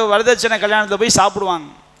நல்ல வரதட்சணை கல்யாணத்தில் போய் சாப்பிடுவாங்க.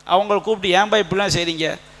 அவங்கள கூப்பிட்டு ஏன்பா இப்படிலாம் செய்கிறீங்க,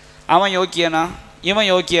 அவன் யோக்கியனா இவன்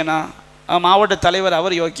யோக்கியனா, மாவட்ட தலைவர்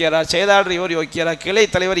அவர் யோக்கியரா, செயலாளர் இவர் யோக்கியரா, கிளை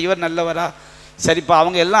தலைவர் இவர் நல்லவரா, சரிப்பா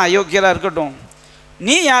அவங்க எல்லாம் அயோக்கியராக இருக்கட்டும்,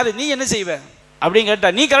 நீ யார், நீ என்ன செய்வ அப்படின்னு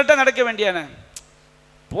கேட்டால் நீ கரெக்டாக நடக்க வேண்டியானே,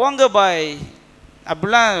 போங்க பாய்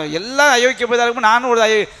அப்படிலாம் எல்லாம் அயோக்கியப்பதாக இருக்கும். நானும் ஒரு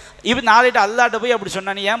இவன் நாளைட்டு அல்லாட்ட போய் அப்படி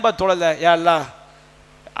சொன்னா, நீ ஏன்பா தொழலை, யா அல்லா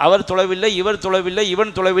அவர் தொலைவில்லை, இவர் தொலைவில்லை,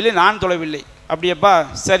 இவன் தொலைவில்லை, நான் தொலைவில்லை, அப்படியப்பா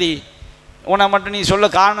சரி உன்னை மட்டும் நீ சொல்ல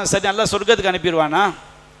காரணம் சரி, நல்லா சொர்க்கத்துக்கு அனுப்பிடுவானா,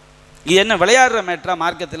 இது என்ன விளையாடுற மேட்ரா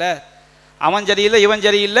மார்க்கத்தில்? அவன் சரியில்லை இவன்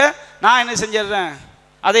சரியில்லை, நான் என்ன செஞ்சிடறேன்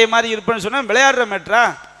அதே மாதிரி இருப்பேன்னு சொன்னால் விளையாடுற மேட்ரா?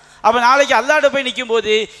 அப்போ நாளைக்கு அல்லாஹ்ட்ட போய் நிற்கும்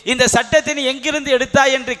போது இந்த சட்டத்தை நீ எங்கிருந்து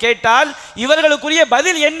எடுத்தாய் என்று கேட்டால் இவர்களுக்குரிய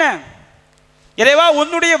பதில் என்ன? இறைவா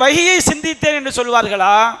உன்னுடைய வஹியை சிந்தித்தேன் என்று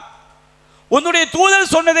சொல்வார்களா? உன்னுடைய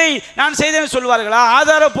தூதர் சொன்னதை நான் செய்தேன் சொல்வார்களா?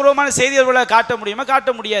 ஆதாரபூர்வமான செய்திகளை காட்ட முடியுமா?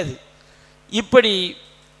 காட்ட முடியாது. இப்படி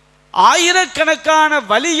ஆயிரக்கணக்கான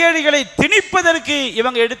வழிகேடுகளை திணிப்பதற்கு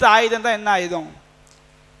இவங்க எடுத்த ஆயுதம் தான் என்ன ஆயுதம்?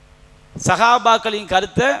 சஹாபாக்களின்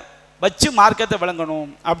கருத்தை வச்சு மார்க்கத்தை விளங்கணும்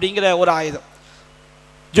அப்படிங்கிற ஒரு ஆயுதம்.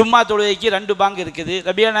 ஜும்மா தொழுகைக்கு 2 பாங்கு இருக்குது.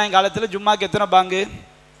 ரபியா நாயகம் காலத்தில் ஜும்மாக்கு எத்தனை பாங்கு?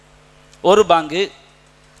 1 பாங்கு.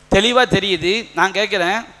 தெளிவாக தெரியுது. நான்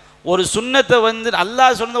கேட்குறேன், ஒரு சுன்னத்தை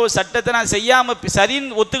அல்லாஹ் சொன்ன ஒரு சட்டத்தை நான் செய்யாமல்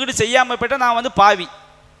சரின்னு ஒத்துக்கிட்டு செய்யாமல் போயிட்டால் நான் பாவி.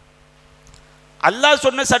 அல்லாஹ்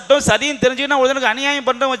சொன்ன சட்டம் சரின்னு தெரிஞ்சுக்கிட்டு நான் ஒருத்தனுக்கு அநியாயம்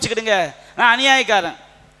பண்ணுறேன் வச்சுக்கிடுங்க, நான் அநியாயக்காரன்.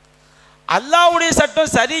 அல்லாஹ்வுடைய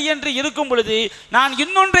சட்டம் சரி என்று இருக்கும் பொழுது நான்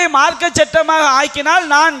இன்னொன்றை மார்க்க சட்டமாக ஆக்கினால்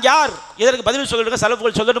நான் யார்? இதற்கு பதில் சொல்லிடுங்க.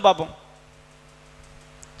 சலஃபுகள் சொல்லணும் பார்ப்போம்.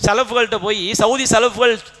 சலஃபுகள்கிட்ட போய் சவுதி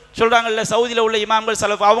சலஃபுகள் சொல்கிறாங்கல்ல, சவுதியில் உள்ள இமாம்கள்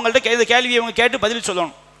சலஃப், அவங்கள்ட்ட இந்த கேள்வியை அவங்க கேட்டு பதில்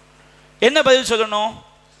சொல்லணும். என்ன பதில் சொல்லணும்?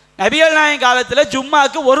 நபிகள் நாயகம் காலத்தில்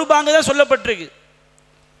ஜும்மாக்கு 1 பாங்கு தான் சொல்லப்பட்டிருக்கு.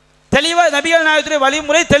 தெளிவாக நபிகள் நாயகத்துடைய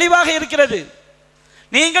வழிமுறை தெளிவாக இருக்கிறது.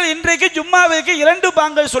 நீங்கள் இன்றைக்கு ஜும்மாவிற்கு 2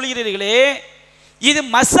 பாங்கள் சொல்கிறீர்களே, இது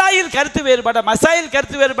மசாயில் கருத்து வேறுபாடு. மசாயில்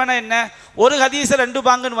கருத்து வேறுபாடு என்ன? ஒரு ஹதீஸில் 2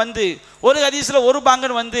 பாங்கன்னு ஒரு ஹதீஸில் 1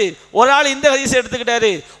 பாங்கன்னு ஒரு ஆள் இந்த ஹதீஸை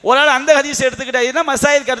எடுத்துக்கிட்டாரு, ஒரு ஆள் அந்த ஹதீஸை எடுத்துக்கிட்டாரு. இதுதான்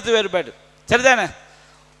மசாயில் கருத்து வேறுபாடு. சரிதானே?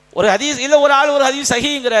 ஒரு ஹதீஸ் இல்லை, ஒரு ஆள் ஒரு ஹதீஸ்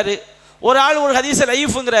சஹீங்கிறாரு, ஒரு ஆள் ஒரு ஹதீஸை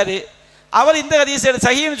லைஃபுங்கிறாரு. அவர் இந்த ஹதீஸை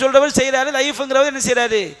சஹீன்னு சொல்கிறவர் செய்கிறாரு, லைஃபுங்கிறவர் என்ன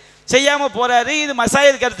செய்கிறாரு? செய்யாமல் போகிறாரு. இது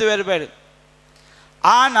மசாயில் கருத்து வேறுபாடு.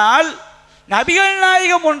 ஆனால் நபிகள்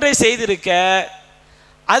நாயகம் ஒன்றை செய்திருக்க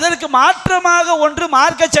அதற்கு மாற்றமாக ஒன்று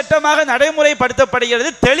மார்க்க சட்டமாக நடைமுறைப்படுத்தப்படுகிறது,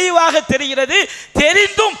 தெளிவாக தெரிகிறது.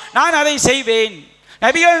 தெரிந்தும் நான் அதை செய்வேன்,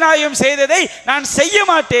 நபிகள் நாயகம் செய்ததை நான் செய்ய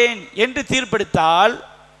மாட்டேன் என்று தீர்ப்பெடுத்தால்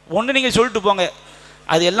ஒன்று நீங்கள் சொல்லிட்டு போங்க,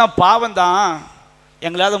 அது எல்லாம் பாவம்தான்,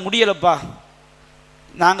 எங்களால் முடியலப்பா,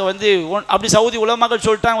 நாங்கள் அப்படி சவுதி உலமாக்கள்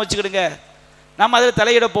சொல்லிட்டாங்க வச்சுக்கிடுங்க, நம்ம அதில்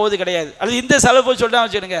தலையிட போவது கிடையாது. அல்லது இந்த செலவு சொல்லிட்டாங்க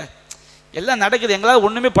வச்சுக்கிடுங்க, எல்லாம் நடக்குது, எங்களால்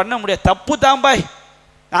ஒன்றுமே பண்ண முடியாது, தப்பு தான் பாய்,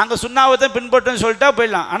 நாங்கள் சுண்ணாவை தான் பின்பற்றோன்னு சொல்லிட்டா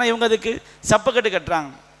போயிடலாம். ஆனால் இவங்க அதுக்கு சப்பக்கட்டு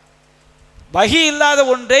கட்டுறாங்க. வஹி இல்லாத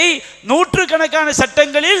ஒன்றை நூற்றுக்கணக்கான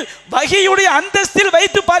சட்டங்களில் வஹியுடைய அந்தஸ்தில்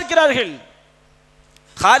வைத்து பார்க்கிறார்கள்.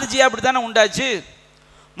 ஹாரிஜியா அப்படி தானே உண்டாச்சு,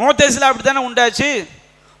 முஅத்தஸிலா அப்படி தானே உண்டாச்சு,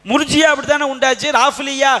 முர்ஜியா அப்படி தானே உண்டாச்சு,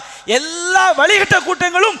 ராஃபிலியா, எல்லா வழிகட்ட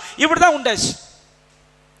கூட்டங்களும் இப்படி தான் உண்டாச்சு.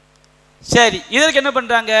 சரி, இதற்கு என்ன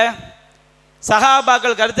பண்ணுறாங்க?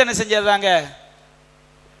 சஹாபாக்கள் கருத்து என்ன செஞ்சிடறாங்க?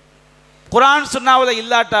 குரான் சுன்னாவில்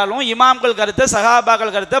இல்லாட்டாலும் இமாம்கள் கருத்தை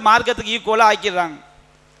சஹாபாக்கள் கருத்தை மார்க்கத்துக்கு ஈக்குவலாக ஆக்கிடுறாங்க.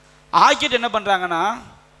 ஆக்கிட்டு என்ன பண்ணுறாங்கன்னா,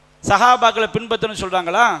 சஹாபாக்களை பின்பற்றணும்னு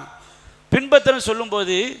சொல்கிறாங்களா? பின்பற்றணும்னு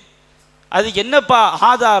சொல்லும்போது அதுக்கு என்னப்பா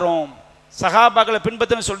ஆதாரம்? சஹாபாக்களை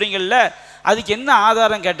பின்பற்றணும்னு சொல்கிறீங்கல்ல, அதுக்கு என்ன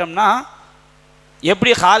ஆதாரம் கேட்டோம்னா,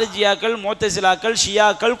 எப்படி ஹாரிஜியாக்கள், முஅத்தஸிலாக்கள்,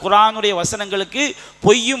 ஷியாக்கள் குரானுடைய வசனங்களுக்கு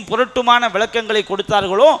பொய்யும் புரட்டுமான விளக்கங்களை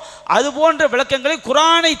கொடுத்தார்களோ அது போன்ற விளக்கங்களை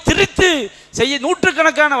குரானை திரித்து செய்ய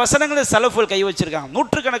நூற்றுக்கணக்கான வசனங்களை சலஃபுகள் கை வச்சிருக்காங்க.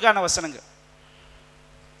 நூற்றுக்கணக்கான வசனங்கள்.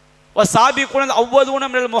 சாபிகுன அவ்வதூன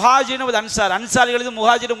மினல் முஹாஜிரின் வல் அன்சார், அன்சாரிகளது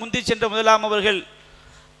முஹாஜிர் முந்தி சென்ற முதலாம் அவர்கள்,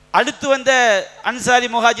 அடுத்து வந்த அன்சாரி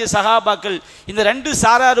முஹாஜிர் சஹாபாக்கள், இந்த 2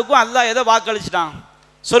 சாராருக்கும் அல்லாஹ் எதை வாக்களிச்சிட்டான்?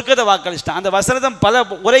 சொர்க்கத்தை வாக்களிச்சிட்டான். அந்த வசனத்தை பல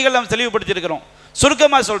உரைகள் நாம் தெளிவுபடுத்தியிருக்கிறோம்.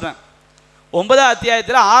 சுருக்கமாக சொல்கிறேன். 9ஆம்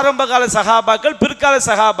அத்தியாயத்தில் ஆரம்ப கால சஹாபாக்கள், பிற்கால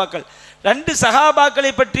சஹாபாக்கள், 2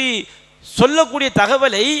 சஹாபாக்களை பற்றி சொல்லக்கூடிய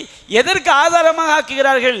தகவலை எதற்கு ஆதாரமாக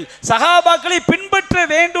ஆக்குகிறார்கள்? சஹாபாக்களை பின்பற்ற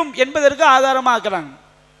வேண்டும் என்பதற்கு ஆதாரமாக ஆக்குறாங்க.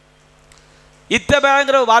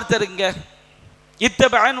 இத்தபங்கிற வார்த்தை இருக்குங்க,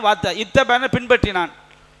 இத்தபன்னு வார்த்தை, இத்தபன பின்பற்றினான்,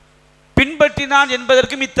 பின்பற்றினான்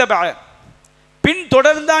என்பதற்கும் இத்தப, பின்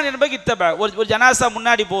தொடர்ந்தான் என்பது இத்தப. ஒரு ஜனாசா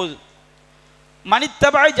முன்னாடி போகுது,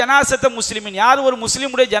 மனித்தபாய் ஜனாசத்த முஸ்லிமின், யார் ஒரு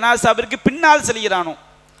முஸ்லீமுடைய ஜனாசாவிற்கு பின்னால் செல்கிறானோ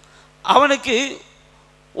அவனுக்கு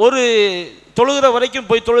ஒரு தொழுகிற வரைக்கும்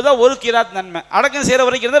போய் தொழுதா 1 கிராத் நன்மை, அடக்கம் செய்கிற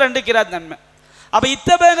வரைக்கும் இருந்தால் 2 கிராத் நன்மை. அப்போ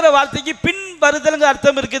இத்தபங்கிற வார்த்தைக்கு பின் வருதலுங்க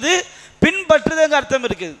அர்த்தம் இருக்குது, பின்பற்றுதலுங்க அர்த்தம்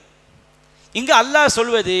இருக்குது. இங்கு அல்லாஹ்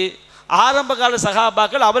சொல்வது ஆரம்ப கால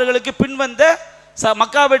சஹாபாக்கள், அவர்களுக்கு பின் வந்த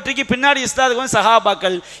மக்கா வெற்றிக்கு பின்னாடி இஸ்லாத்துக்கு வந்து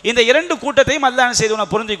சஹாபாக்கள், இந்த 2 கூட்டத்தையும் அல்லாஹ்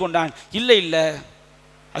செய்து பொருந்தி கொண்டான். இல்லை இல்லை,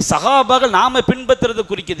 சஹாபாக்கள் நாம பின்பற்றுறது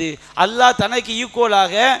குறிக்குது. அல்லாஹ் தனக்கு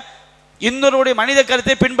ஈக்குவலாக இன்னொருடைய மனித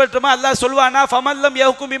கருத்தை பின்பற்றுமா அல்லாஹ் சொல்வானா? ஃபமல்லம்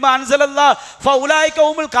யஹ்கும் பிமா அன்ஸலல்லாஹ் ஃபஉலாயிக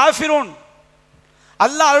ஹுமுல் காஃபிரூன்.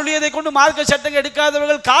 அல்லாஹ் அருளியதை கொண்டு மார்க்க சட்டங்கள்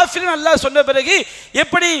எடுக்காதவர்கள் காஃபிரன் அல்லாஹ் சொன்ன பிறகு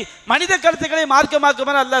எப்படி மனித கருத்துக்களை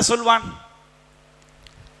மார்க்கமாக்குமாறு அல்லாஹ் சொல்வான்?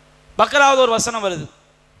 பக்ராவது ஒரு வசனம் வருது,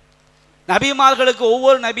 நபிமார்களுக்கு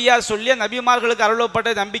ஒவ்வொரு நபியாக சொல்லி நபிமார்களுக்கு அருளப்பட்ட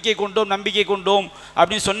நம்பிக்கை கொண்டோம்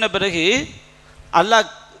அப்படின்னு சொன்ன பிறகு அல்லாஹ்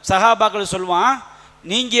சஹாபாக்கள் சொல்வான்,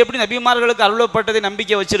 நீங்கள் எப்படி நபிமார்களுக்கு அருளப்பட்டதை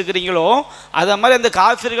நம்பிக்கை வச்சுருக்கிறீங்களோ அதை மாதிரி அந்த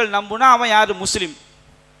காஃபிர்கள் நம்புனா அவன் யார்? முஸ்லீம்.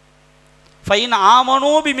 ஃபைன்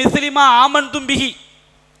ஆமனூ பி மிஸ்லிமா ஆமன்தும் பிஹி,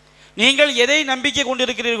 நீங்கள் எதை நம்பிக்கை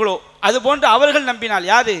கொண்டிருக்கிறீர்களோ அது போன்று அவர்கள் நம்பினால்,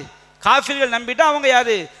 யார்? காஃபிர்கள் நம்பிட்டா அவங்க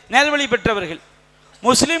யார்? நேர்வழி பெற்றவர்கள்.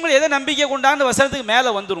 முஸ்லீம்கள் எதை நம்பிக்கை கொண்டான்னு வசனத்துக்கு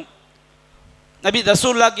மேலே வந்துடும். நபி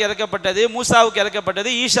ரசூலுல்லாஹ்க்கு இறக்கப்பட்டது, மூசாவுக்கு இறக்கப்பட்டது,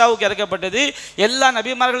 ஈஷாவுக்கு இறக்கப்பட்டது, எல்லா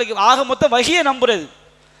நபிமார்களுக்கு ஆக மொத்தம் வஹியை நம்புறது.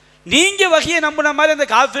 நீங்கள் வஹியை நம்பின மாதிரி அந்த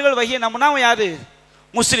காஃபிர்கள் வஹியை நம்பினா அவன் யார்?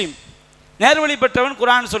 முஸ்லீம், நேர்வழி பெற்றவன்.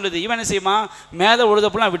 குர்ஆன் சொல்லுது. இவன் என்ன செய்யுமா? மேலே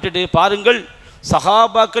உழுதப்பெல்லாம் விட்டுட்டு பாருங்கள்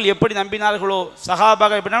சஹாபாக்கள் எப்படி நம்பினார்களோ,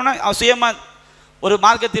 சஹாபாக்கள் எப்படின்னா சுயமாக ஒரு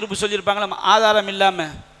மார்க்க தீர்ப்பு சொல்லியிருப்பாங்களா ஆதாரம்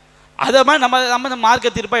இல்லாமல், அதை மாதிரி நம்ம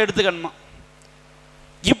மார்க்க தீர்ப்பாக எடுத்துக்கணுமா.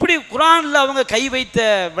 இப்படி குர்ஆனில் அவங்க கை வைத்த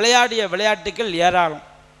விளையாடிய விளையாட்டுகள் ஏராளம்.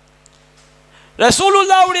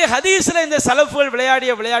 ரசூலுல்லாஹ்வுடைய ஹதீஸில் இந்த சலஃபுகள்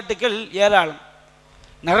விளையாடிய விளையாட்டுகள் ஏராளம்.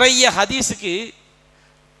 நிறைய ஹதீஸுக்கு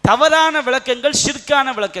தவறான விளக்கங்கள், ஷிர்கான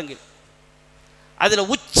விளக்கங்கள். அதில்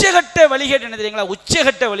உச்சகட்ட வழிகேடு என்ன தெரியுங்களா?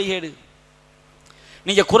 உச்சகட்ட வழிகேடு.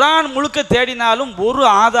 நீங்கள் குர்ஆன் முழுக்க தேடினாலும் ஒரு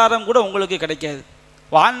ஆதாரம் கூட உங்களுக்கு கிடைக்காது.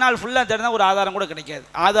 வாழ்நாள் ஃபுல்லாக தேடினா ஒரு ஆதாரம் கூட கிடைக்காது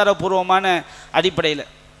ஆதாரபூர்வமான அடிப்படையில்.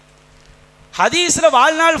 ஹதீஸில்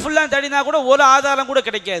வாழ்நாள் ஃபுல்லாக தேடினா கூட ஒரு ஆதாரம் கூட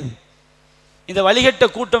கிடைக்காது. இந்த வழிகட்ட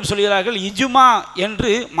கூட்டம் சொல்கிறார்கள் இஜ்மா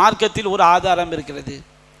என்று மார்க்கத்தில் ஒரு ஆதாரம் இருக்கிறது.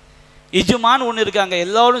 இஜ்மான்னு ஒன்று இருக்காங்க,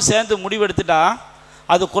 எல்லோரும் சேர்ந்து முடிவெடுத்துட்டா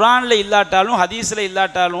அது குர்ஆனில் இல்லாட்டாலும் ஹதீஸில்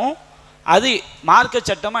இல்லாட்டாலும் அது மார்க்க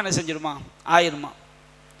சட்டமாக என்ன செஞ்சிருமா? ஆயிருமா.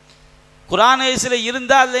 குர்ஆன் ஹதீஸில்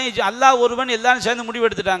இருந்தால் அல்லாஹ் ஒருவன் எல்லாரும் சேர்ந்து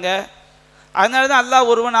முடிவெடுத்துட்டாங்க, அதனால தான் அல்லாஹ்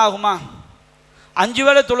ஒருவன் ஆகுமா? 5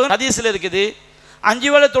 வேளை தொழுகை ஹதீஸில் இருக்குது,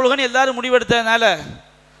 5 வேளை தொழுகைன்னு எல்லாரும் முடிவெடுத்ததுனால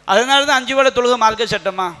அதனால தான் 5 வேளை தொழுகை மார்க்க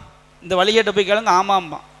சட்டமா? இந்த வழிகேட்ட போய் கேளுங்க.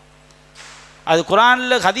 ஆமாம்மா, அது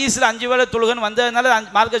குர்ஆனில் ஹதீஸில் 5 வேளை தொழுகைன்னு வந்ததுனால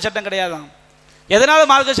மார்க்க சட்டம் கிடையாதான்.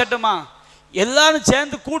 எதனால் மார்க்க சட்டமா? எல்லாரும்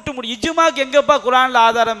சேர்ந்து கூட்டு முடியும். இஜ்மாக்கு எங்கப்பா குர்ஆனில்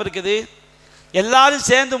ஆதாரம் இருக்குது? எல்லாரும்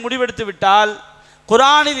சேர்ந்து முடிவெடுத்து விட்டால்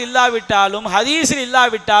குர்ஆனில் இல்லாவிட்டாலும் ஹதீஸில்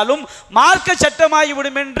இல்லாவிட்டாலும் மார்க்க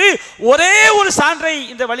சட்டமாகிவிடும் என்று ஒரே ஒரு சான்றை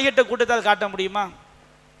இந்த வழிகட்ட கூட்டத்தால் காட்ட முடியுமா?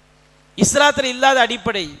 இஸ்லாத்தில் இல்லாத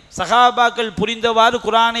அடிப்படை. சஹாபாக்கள் புரிந்தவாறு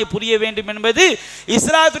குர்ஆனை புரிய வேண்டும் என்பது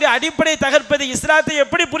இஸ்லாத்துடைய அடிப்படை தகர்ப்பது. இஸ்லாத்தை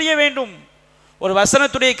எப்படி புரிய வேண்டும்? ஒரு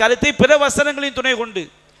வசனத்துடைய கருத்தை பிற வசனங்களின் துணை கொண்டு,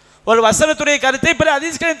 ஒரு வசனத்துடைய கருத்தை பிற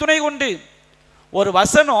ஹதீஸ்களின் துணை கொண்டு, ஒரு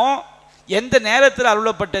வசனம் எந்த நேரத்தில்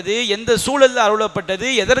அருளப்பட்டது, எந்த சூழலில் அருளப்பட்டது,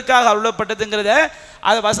 எதற்காக அருளப்பட்டதுங்கிறத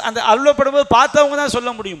அந்த அருளப்படும் போது பார்த்தவங்க தான் சொல்ல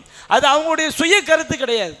முடியும். அது அவங்களுடைய சுய கருத்து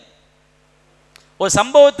கிடையாது. ஒரு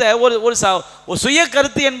சம்பவத்தை ஒரு சுய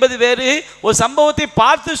கருத்து என்பது வேறு, ஒரு சம்பவத்தை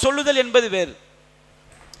பார்த்து சொல்லுதல் என்பது வேறு.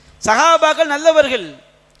 சஹாபாக்கள் நல்லவர்கள்,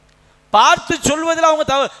 பார்த்து சொல்வதில்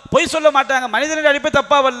அவங்க பொய் சொல்ல மாட்டாங்க. மனிதனுடைய அடிப்படை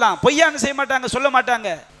தப்பாக வரலாம், பொய்யான்னு செய்ய மாட்டாங்க, சொல்ல மாட்டாங்க.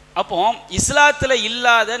 அப்போ இஸ்லாத்தில்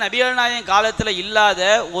இல்லாத, நபிகள் நாயகம் காலத்தில் இல்லாத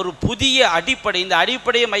ஒரு புதிய அடிப்படை, இந்த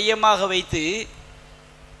அடிப்படையை மையமாக வைத்து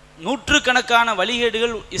நூற்றுக்கணக்கான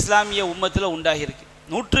வழிகேடுகள் இஸ்லாமிய உம்மத்தில் உண்டாகியிருக்கு.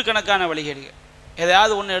 நூற்றுக்கணக்கான வழிகேடுகள்.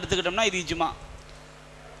 எதையாவது ஒன்று எடுத்துக்கிட்டோம்னா இது இஜ்மா,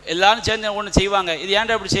 எல்லாரும் சேர்ந்து ஒன்று செய்வாங்க. இது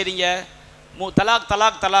ஏன்டா இப்படி செய்கிறீங்க? தலாக்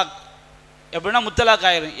தலாக் தலாக் எப்படின்னா முத்தலாக்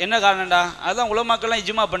ஆயிரும். என்ன காரணம்டா? அதுதான் உலமாக்கள்லாம்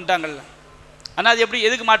இஜ்மா பண்ணிட்டாங்கல்ல. ஆனால் அது எப்படி,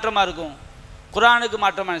 எதுக்கு மாற்றமாக இருக்கும்? குர்ஆனுக்கு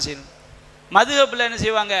மாற்றமாக என்ன செய்யணும்? மதுஹபில் என்ன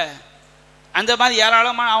செய்வாங்க? அந்த மாதிரி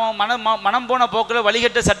ஏராளமான அவன் மனம் போன போக்கில்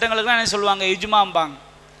வழிகட்ட சட்டங்களுக்குலாம் என்ன சொல்லுவாங்க? இஜ்மாம்பாங்க.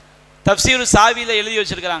 தஃப்சீரு சாவியில் எழுதி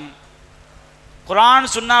வச்சுருக்கிறாங்க. குர்ஆன்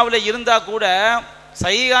சுன்னாவில் இருந்தால் கூட,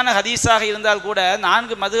 சஹீஹான ஹதீஸாக இருந்தால் கூட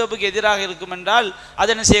 4 மதுஹபுக்கு எதிராக இருக்கும் என்றால் அதை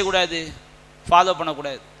என்ன செய்யக்கூடாது? ஃபாலோ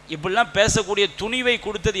பண்ணக்கூடாது. இப்படிலாம் பேசக்கூடிய துணிவை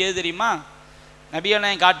கொடுத்தது எது தெரியுமா? நபிகள்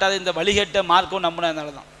நாயகம் காட்டாத இந்த வழிகட்ட மார்க்கம்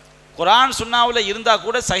நம்பினதுனால தான். குர்ஆன் சுன்னாவில் இருந்தால்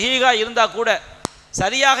கூட, சஹீஹா இருந்தால் கூட,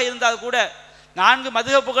 சரியாக இருந்தால் கூட 4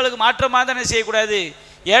 மதுஹபுகளுக்கு மாற்றமாக தான் என்ன செய்யக்கூடாது?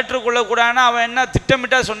 ஏற்றுக்கொள்ளக்கூடாதுன்னா அவன் என்ன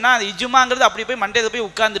திட்டமிட்டா சொன்னால் அது இஜ்மாங்கிறது அப்படி போய் மண்டையில் போய்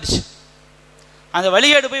உட்கார்ந்துடுச்சு. அந்த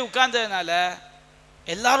வழிகேடு போய் உட்கார்ந்ததுனால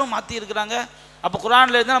எல்லாரும் மாற்றி இருக்கிறாங்க. அப்போ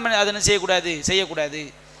குர்ஆனில் இருந்தால் நம்ம அதை என்ன செய்யக்கூடாது? செய்யக்கூடாது.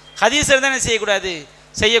 ஹதீஸில் இருந்தால் என்ன செய்யக்கூடாது?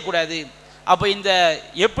 செய்யக்கூடாது. அப்போ இந்த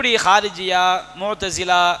எப்படி ஹாரிஜியா,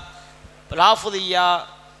 முஅ்தஸிலா, ராஃபிதியா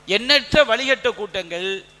எண்ணற்ற வழிகட்ட கூட்டங்கள்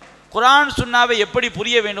குர்ஆன் சுன்னாவை எப்படி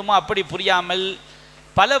புரிய வேண்டுமோ அப்படி புரியாமல்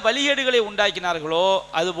பல வழிகேடுகளை உண்டாக்கினார்களோ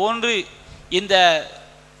அதுபோன்று இந்த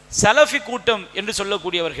சலஃபி கூட்டம் என்று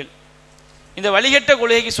சொல்லக்கூடியவர்கள், இந்த வழிகட்ட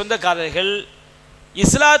கொள்கைக்கு சொந்தக்காரர்கள்,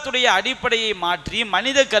 இஸ்லாத்துடைய அடிப்படையை மாற்றி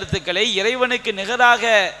மனித கருத்துக்களை இறைவனுக்கு நிகராக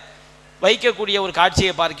வைக்கக்கூடிய ஒரு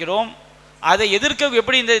காட்சியை பார்க்கிறோம். அதை எதிர்க்க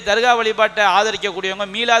எப்படி இந்த தர்கா வழிபாட்டை ஆதரிக்கக்கூடியவங்க,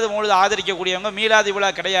 மீலாது மௌலிதை ஆதரிக்கக்கூடியவங்க மீலாது விழா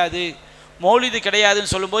கிடையாது, மௌலிது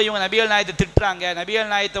கிடையாதுன்னு சொல்லும்போது இவங்க நபிகள் நாயகத்தை திட்டுறாங்க,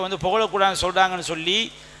 நபிகள் நாயகத்தை வந்து புகழக்கூடாதுன்னு சொல்கிறாங்கன்னு சொல்லி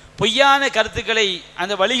பொய்யான கருத்துக்களை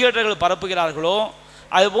அந்த வழிகேட்டர்கள் பரப்புகிறார்களோ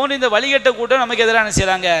அதுபோன்று இந்த வழிகேட்ட கூட்டம் நமக்கு எதிராக என்ன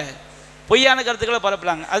செய்கிறாங்க, பொய்யான கருத்துக்களை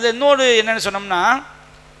பரப்புகிறாங்க. அது இன்னொரு என்னென்னு சொன்னோம்னா,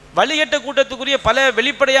 வழிகேட்ட கூட்டத்துக்குரிய பல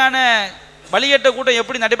வெளிப்படையான வழிகேட்ட கூட்டம்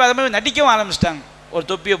எப்படி நடிப்பா அது மாதிரி நடிக்கவும் ஆரம்பிச்சிட்டாங்க. ஒரு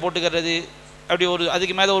தொப்பியை போட்டுக்கிறது, அப்படி ஒரு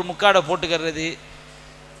அதுக்கு மேலே ஒரு முக்காடை போட்டுக்கிறது,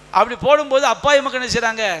 அப்படி போடும்போது அப்பாவி மக்கள் என்ன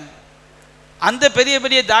செய்கிறாங்க, அந்த பெரிய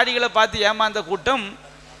பெரிய தாடிகளை பார்த்து ஏமாந்த கூட்டம்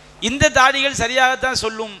இந்த தாடிகள் சரியாகத்தான்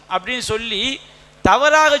சொல்லும் அப்படின்னு சொல்லி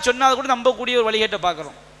தவறாக சொன்னால் கூட நம்பக்கூடிய ஒரு வழிகேட்டை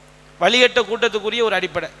பார்க்குறோம். வழிகேட்ட கூட்டத்துக்குரிய ஒரு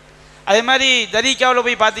அடிப்படை. அதே மாதிரி தரீக்காவில்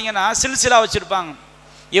போய் பார்த்தீங்கன்னா சில்சிலா வச்சுருப்பாங்க,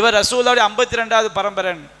 இவர் ரசூலுல்லாஹ்வுடைய 52வது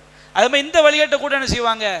பரம்பரன். அதே மாதிரி இந்த வழிகேட்ட கூட்டம் என்ன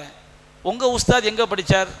செய்வாங்க, உங்கள் உஸ்தாத் எங்கே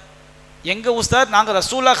படித்தார், எங்கள் உஸ்தாத் நாங்கள்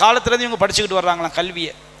ரசூலுல்லாஹ் காலத்துலேருந்து இவங்க படிச்சுக்கிட்டு வர்றாங்களாம்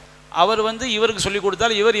கல்வியை. அவர் வந்து இவருக்கு சொல்லிக்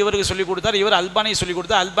கொடுத்தார், இவருக்கு சொல்லிக் கொடுத்தார், இவர் அல்பானியை சொல்லிக்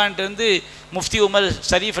கொடுத்தார், அல்பான்கிட்டேருந்து முஃப்தி உமர்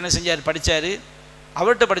ஷரீஃப் என்ன செஞ்சார், படித்தார்.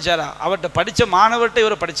 அவர்கிட்ட படித்தாரா, அவர்கிட்ட படித்த மாணவர்கிட்ட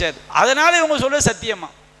இவரை படித்தார். அதனால் இவங்க சொல்ல சத்தியமா,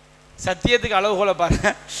 சத்தியத்துக்கு அளவுகோலை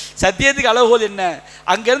பாருங்க. சத்தியத்துக்கு அளவுகோல் என்ன,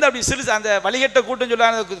 அங்கேருந்து அப்படி சிறு அந்த வழிகட்ட கூட்டம்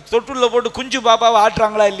சொல்லாங்க, தொற்றுள்ள போட்டு குஞ்சு பாப்பாவை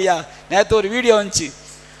ஆட்டுறாங்களா இல்லையா. நேற்று ஒரு வீடியோ வந்துச்சு,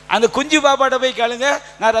 அந்த குஞ்சு பாப்பாட்ட போய் கேளுங்க,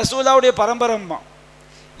 நான் ரசூலுல்லாஹ்வுடைய பரம்பரம்மா.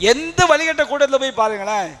 எந்த வழிகட்ட கூட்டத்தில் போய்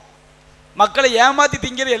பாருங்களேன், மக்களை ஏமாற்றி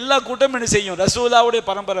திங்கிற எல்லா கூட்டமும் என்ன செய்யும், ரசூலுல்லாஹ்வுடைய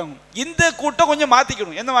பரம்பரை. இந்த கூட்டம் கொஞ்சம்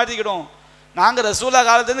மாற்றிக்கணும். என்ன மாற்றிக்கணும், நாங்கள் ரசூலுல்லாஹ்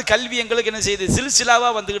காலத்துலேருந்து கல்வி எங்களுக்கு என்ன செய்யுது,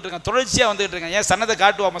 சில்சிலாவாக வந்துக்கிட்டு இருக்கோம், தொடர்ச்சியாக வந்துக்கிட்டு இருக்கோம். ஏன் சன்னத்தை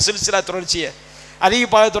காட்டுவோமா, சில்சிலா தொடர்ச்சியை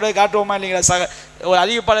அறிவிப்பாளத்தோட காட்டுவோமா இல்லைங்களா. ஒரு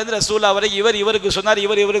அறிவிப்பாளர் ரசூலுல்லாஹ் வரை இவருக்கு சொன்னார்,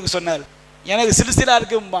 இவருக்கு சொன்னார், எனக்கு சில்சிலா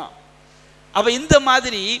இருக்குமா. அப்போ இந்த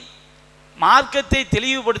மாதிரி மார்க்கத்தை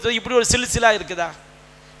தெளிவுபடுத்துவது இப்படி ஒரு சில்சிலா இருக்குதா.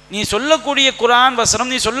 நீ சொல்லக்கூடிய குரான் வசனம்,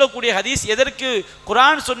 நீ சொல்லக்கூடிய ஹதீஸ் எதற்கு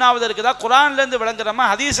குரான் சொன்னாவது இருக்குதா, குரான்லேருந்து விளங்குறமா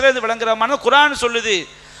ஹதீஸ்லேருந்து விளங்குறமான குரான் சொல்லுது.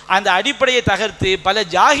 அந்த அடிப்படையை தகர்த்து பல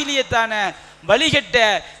ஜாகிலியத்தான வழிகட்ட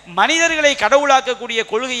மனிதர்களை கடவுளாக்கக்கூடிய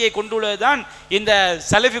கொள்கையை கொண்டுள்ளது தான் இந்த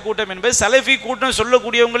சலஃபி கூட்டம் என்பது. சலஃபி கூட்டம்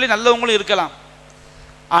சொல்லக்கூடியவங்களே நல்லவங்களும் இருக்கலாம்,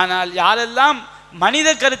 ஆனால் யாரெல்லாம் மனித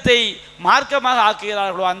கருத்தை மார்க்கமாக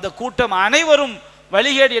ஆக்குகிறார்களோ அந்த கூட்டம் அனைவரும்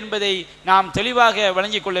வழிகேடு என்பதை நாம் தெளிவாக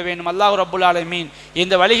விளங்கிக் கொள்ள வேண்டும். அல்லாஹ் ரப்புல் ஆலமீன்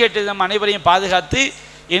இந்த வழிகேட்டை நம் அனைவரையும் பாதுகாத்து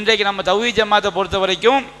இன்றைக்கு நம்ம தௌஹீத் ஜமாத்தை பொறுத்த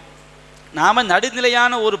வரைக்கும் நாம்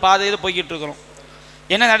நடுநிலையான ஒரு பாதையில் போய்கிட்டு இருக்கிறோம்.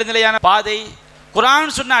 என்ன நடுநிலையான பாதை,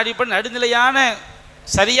 குரான் சொன்ன அடிப்படை நடுநிலையான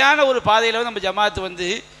சரியான ஒரு பாதையில் நம்ம ஜமாத்து வந்து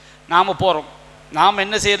நாம் போகிறோம். நாம்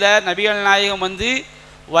என்ன செய்யல, நபிகள் நாயகம் வந்து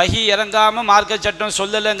வஹி இறங்காமல் மார்க்க சட்டம்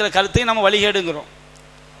சொல்லலைங்கிற கருத்தை நம்ம வழிகேடுங்கிறோம்.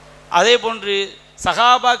 அதே போன்று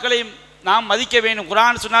சஹாபாக்களை நாம் மதிக்க வேண்டும்.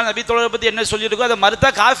 குரான் சொன்னால் நபி தோழரை பற்றி என்ன சொல்லியிருக்கோ அதை மறுத்தா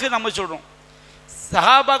காஃபிர் நம்ம சொல்கிறோம்.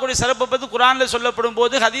 சஹாபாக்களுடைய சிறப்பை பற்றி குரானில் சொல்லப்படும்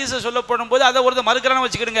போது, ஹதீஸில் சொல்லப்படும் போது அதை ஒருத்தர் மறுக்கிறான்னு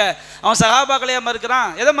வச்சுக்கிடுங்க. அவன் சஹாபாக்களையே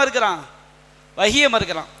மறுக்கிறான், எதை மறுக்கிறான், வஹியை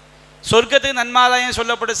மறுக்கிறான். சொர்க்கத்துக்கு நன்மாராயம்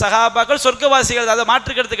சொல்லப்பட்ட சஹாபாக்கள் சொர்க்கவாசிகள், அதை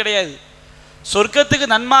மாற்றுக்கிறது கிடையாது. சொர்க்கத்துக்கு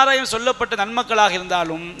நன்மாராயம் சொல்லப்பட்ட நன்மக்களாக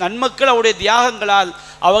இருந்தாலும் நன்மக்கள் அவருடைய தியாகங்களால்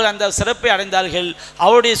அவர்கள் அந்த சிறப்பை அடைந்தார்கள்.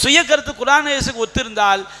 அவருடைய சுய கருத்து குரான் ஹதீஸுக்கு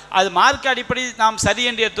ஒத்திருந்தால் அது மார்க்க அடிப்படை நாம் சரி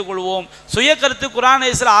என்று ஏற்றுக்கொள்வோம். சுய கருத்து குரான்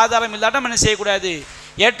ஹதீஸில் ஆதாரம் இல்லாமல் என்ன செய்யக்கூடாது,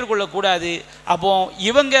 ஏற்றுக்கொள்ளக்கூடாது. அப்போ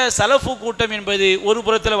இவங்க சலஃபு கூட்டம் என்பது ஒரு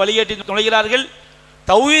புறத்தில் வழிகேட்டி நுழைகிறார்கள்,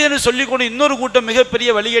 தௌஹீத் என்று சொல்லிக்கொண்டு இன்னொரு கூட்டம்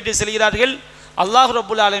மிகப்பெரிய வழிகேட்டி செல்கிறார்கள். அல்லாஹ்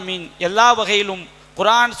ரப்புல் ஆலமீன் எல்லா வகையிலும்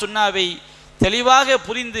குரான் சுன்னாவை தெளிவாக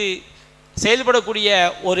புரிந்து செயல்படக்கூடிய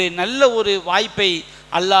ஒரு நல்ல ஒரு வாய்ப்பை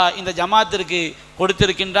அல்லாஹ் இந்த ஜமாத்திற்கு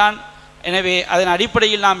கொடுத்திருக்கின்றான். எனவே அதன்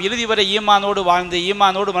அடிப்படையில் நாம் இறுதி வரை ஈமானோடு வாழ்ந்து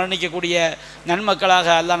ஈமானோடு மரணிக்கக்கூடிய நன்மக்களாக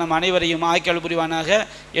அல்லாஹ் நம் அனைவரையும் ஆக்கியல் புரிவானாக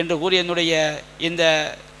என்று கூறி என்னுடைய இந்த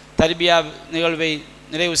தர்பியா நிகழ்வை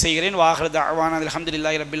நிறைவு செய்கிறேன். வாஹிரு தஅவானா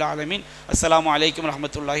அல்ஹம்துலில்லாஹி ரப்பில் ஆலமீன். அஸ்ஸலாமு அலைக்கும்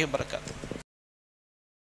வரஹ்மத்துல்லாஹி வபரகாத்துஹு.